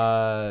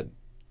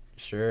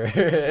 Sure.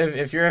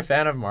 if you're a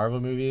fan of Marvel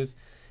movies,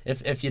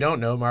 if you don't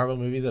know Marvel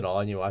movies at all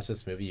and you watch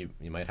this movie,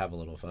 you might have a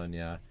little fun.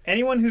 Yeah.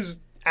 Anyone who's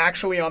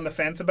actually on the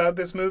fence about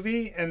this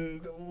movie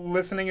and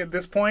listening at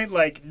this point,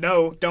 like,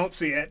 no, don't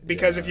see it,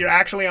 because if you're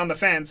actually on the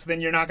fence,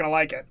 then you're not gonna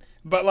like it.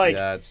 But like,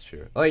 yeah, it's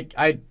true. Like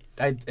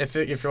if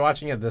you're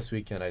watching it this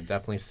weekend, I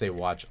definitely say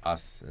watch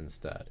Us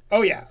instead.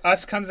 Oh yeah,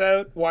 Us comes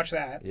out, watch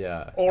that.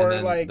 Yeah. Or and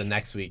then like the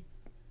next week,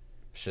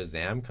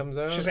 Shazam comes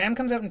out. Shazam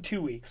comes out in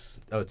 2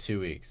 weeks. Oh, 2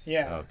 weeks.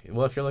 Yeah. Okay.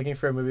 Well, if you're looking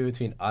for a movie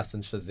between Us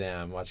and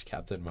Shazam, watch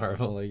Captain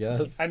Marvel, I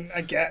guess.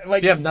 I get, like,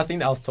 if you have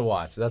nothing else to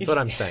watch, that's what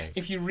I'm saying.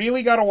 If you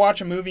really got to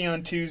watch a movie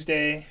on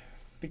Tuesday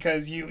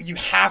because you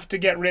have to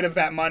get rid of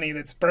that money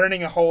that's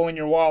burning a hole in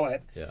your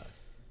wallet. Yeah.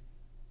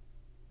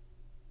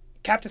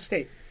 Captive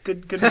State.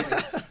 Good movie.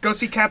 Go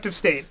see Captive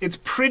State. It's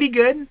pretty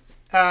good.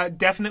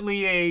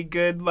 Definitely a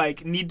good,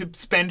 like, need to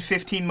spend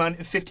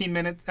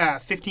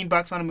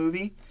 $15 on a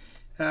movie.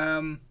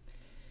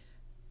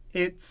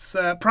 It's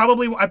I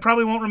probably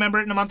won't remember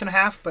it in a month and a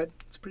half, but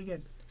it's pretty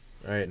good.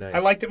 All right, nice. I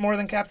liked it more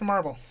than Captain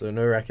Marvel. So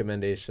no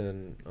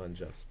recommendation on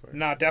Jeff's part.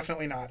 No,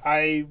 definitely not.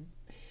 I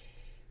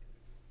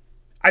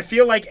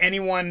feel like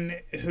anyone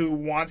who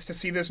wants to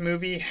see this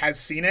movie has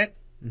seen it,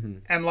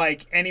 and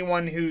like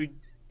anyone who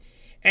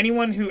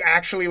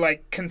actually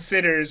like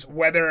considers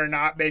whether or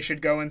not they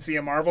should go and see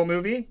a Marvel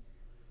movie,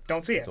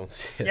 don't see it. Don't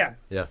see it. Yeah.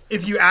 Yeah.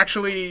 If you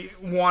actually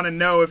want to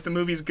know if the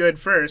movie's good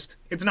first,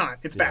 it's not.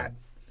 It's bad.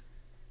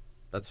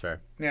 That's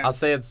fair. Yeah. I'll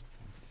say it's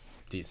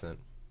decent.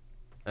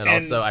 And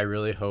also, I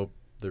really hope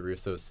the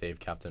Russos save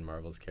Captain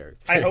Marvel's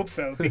character. I hope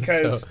so,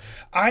 because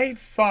I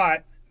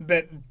thought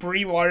that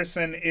Brie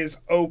Larson is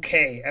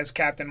okay as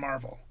Captain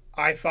Marvel.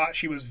 I thought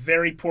she was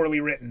very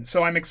poorly written.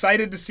 So I'm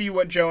excited to see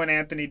what Joe and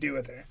Anthony do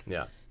with her.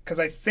 Yeah. Because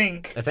I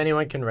think... if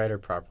anyone can write her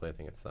properly, I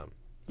think it's them.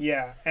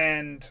 Yeah,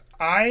 and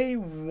I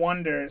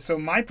wonder... so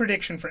my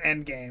prediction for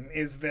Endgame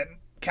is that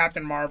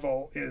Captain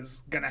Marvel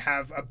is going to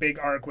have a big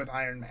arc with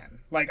Iron Man.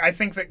 Like, I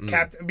think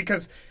that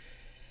because...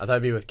 I thought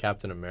it'd be with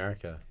Captain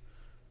America.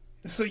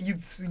 So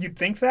you'd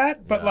think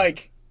that? But,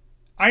 like,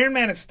 Iron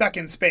Man is stuck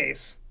in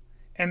space,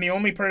 and the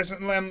only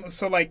person...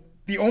 so, like,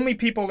 the only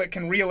people that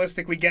can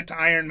realistically get to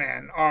Iron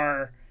Man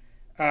are...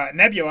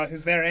 Nebula,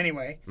 who's there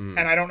anyway, and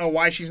I don't know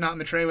why she's not in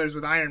the trailers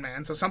with Iron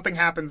Man, so something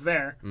happens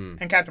there,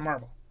 and Captain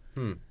Marvel.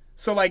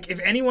 So, like, if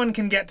anyone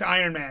can get to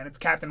Iron Man, it's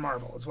Captain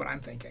Marvel, is what I'm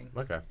thinking.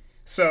 Okay.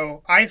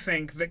 So, I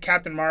think that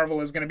Captain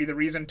Marvel is going to be the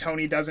reason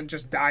Tony doesn't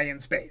just die in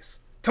space.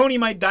 Tony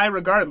might die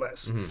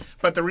regardless,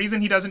 but the reason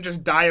he doesn't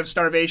just die of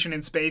starvation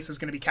in space is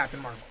going to be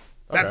Captain Marvel.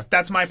 Okay.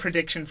 That's my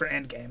prediction for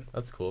Endgame.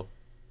 That's cool.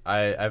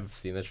 I've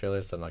seen the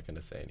trailer, so I'm not going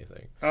to say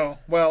anything. Oh,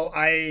 well,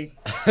 I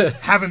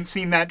haven't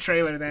seen that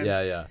trailer then.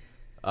 Yeah.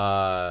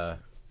 I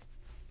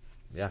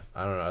don't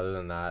know. Other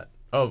than that,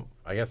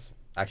 I guess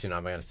actually no.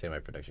 I'm not gonna say my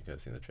prediction because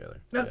I've seen the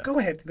trailer. No, yeah. Go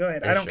ahead.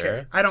 I don't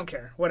care. I don't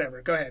care.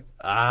 Whatever. Go ahead.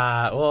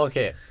 Well,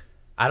 okay.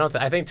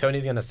 I think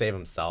Tony's gonna save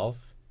himself.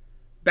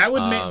 That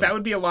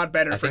would be a lot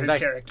better for his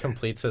character.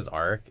 Completes his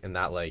arc in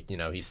that, like,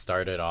 he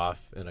started off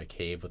in a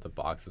cave with a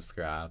box of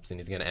scraps,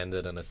 and he's gonna end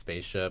it in a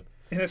spaceship.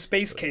 In a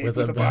space cave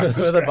with a box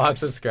of with scraps. a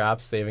box of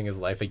scraps, saving his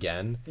life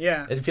again.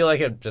 Yeah. I feel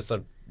like just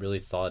a really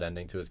solid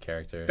ending to his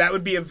character. That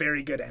would be a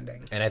very good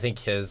ending. And I think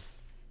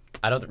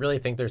I don't really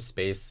think there's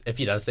space, if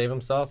he does save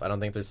himself, I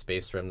don't think there's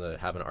space for him to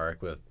have an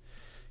arc with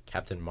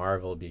Captain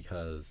Marvel,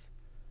 because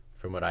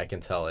from what I can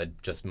tell,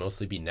 it'd just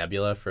mostly be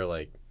Nebula for,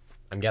 like,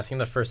 I'm guessing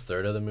the first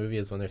third of the movie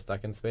is when they're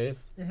stuck in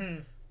space.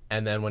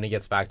 And then when he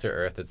gets back to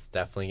Earth, it's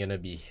definitely going to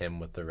be him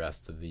with the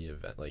rest of the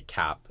event, like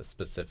Cap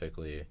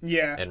specifically.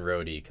 Yeah. And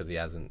Rhodey, because he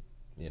hasn't,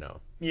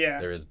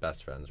 they're his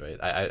best friends, right?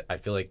 I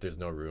feel like there's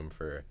no room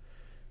for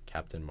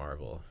Captain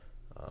Marvel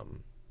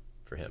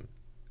for him.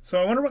 So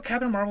I wonder what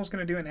Captain Marvel's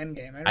going to do in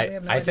Endgame. I really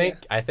have no idea.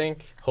 I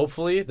think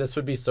hopefully this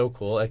would be so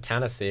cool. It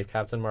kind of saved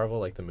Captain Marvel,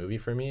 like the movie,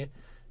 for me,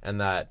 and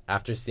that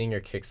after seeing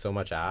her kick so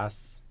much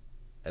ass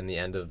in the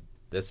end of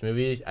this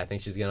movie, I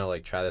think she's gonna,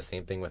 like, try the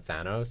same thing with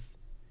Thanos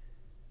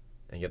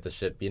and get the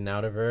shit beaten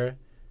out of her,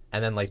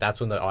 and then, like, that's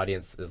when the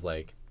audience is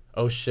like,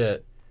 oh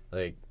shit,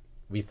 Like,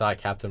 we thought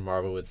Captain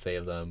Marvel would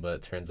save them, but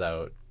it turns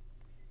out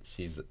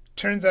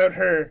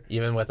her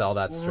even with all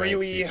that strength,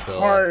 really she's still,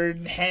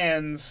 hard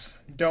hands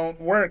don't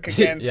work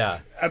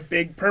against a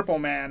big purple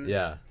man.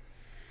 Yeah.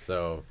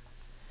 So,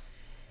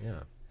 yeah.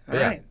 All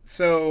right.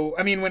 So,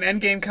 I mean, when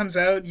Endgame comes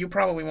out, you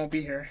probably won't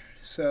be here.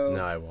 So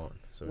no, I won't.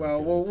 So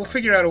well, we'll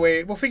figure out a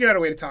way. We'll figure out a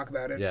way to talk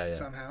about it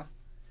somehow.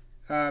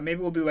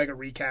 Maybe we'll do like a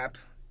recap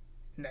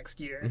next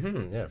year.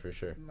 Mm-hmm, yeah, for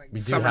sure. Like we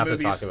do have movies.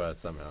 to talk about it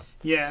somehow.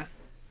 Yeah.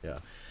 Yeah.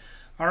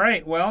 All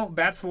right. Well,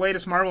 that's the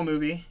latest Marvel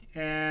movie,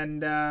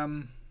 and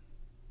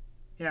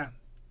yeah,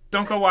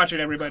 don't go watch it,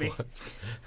 everybody.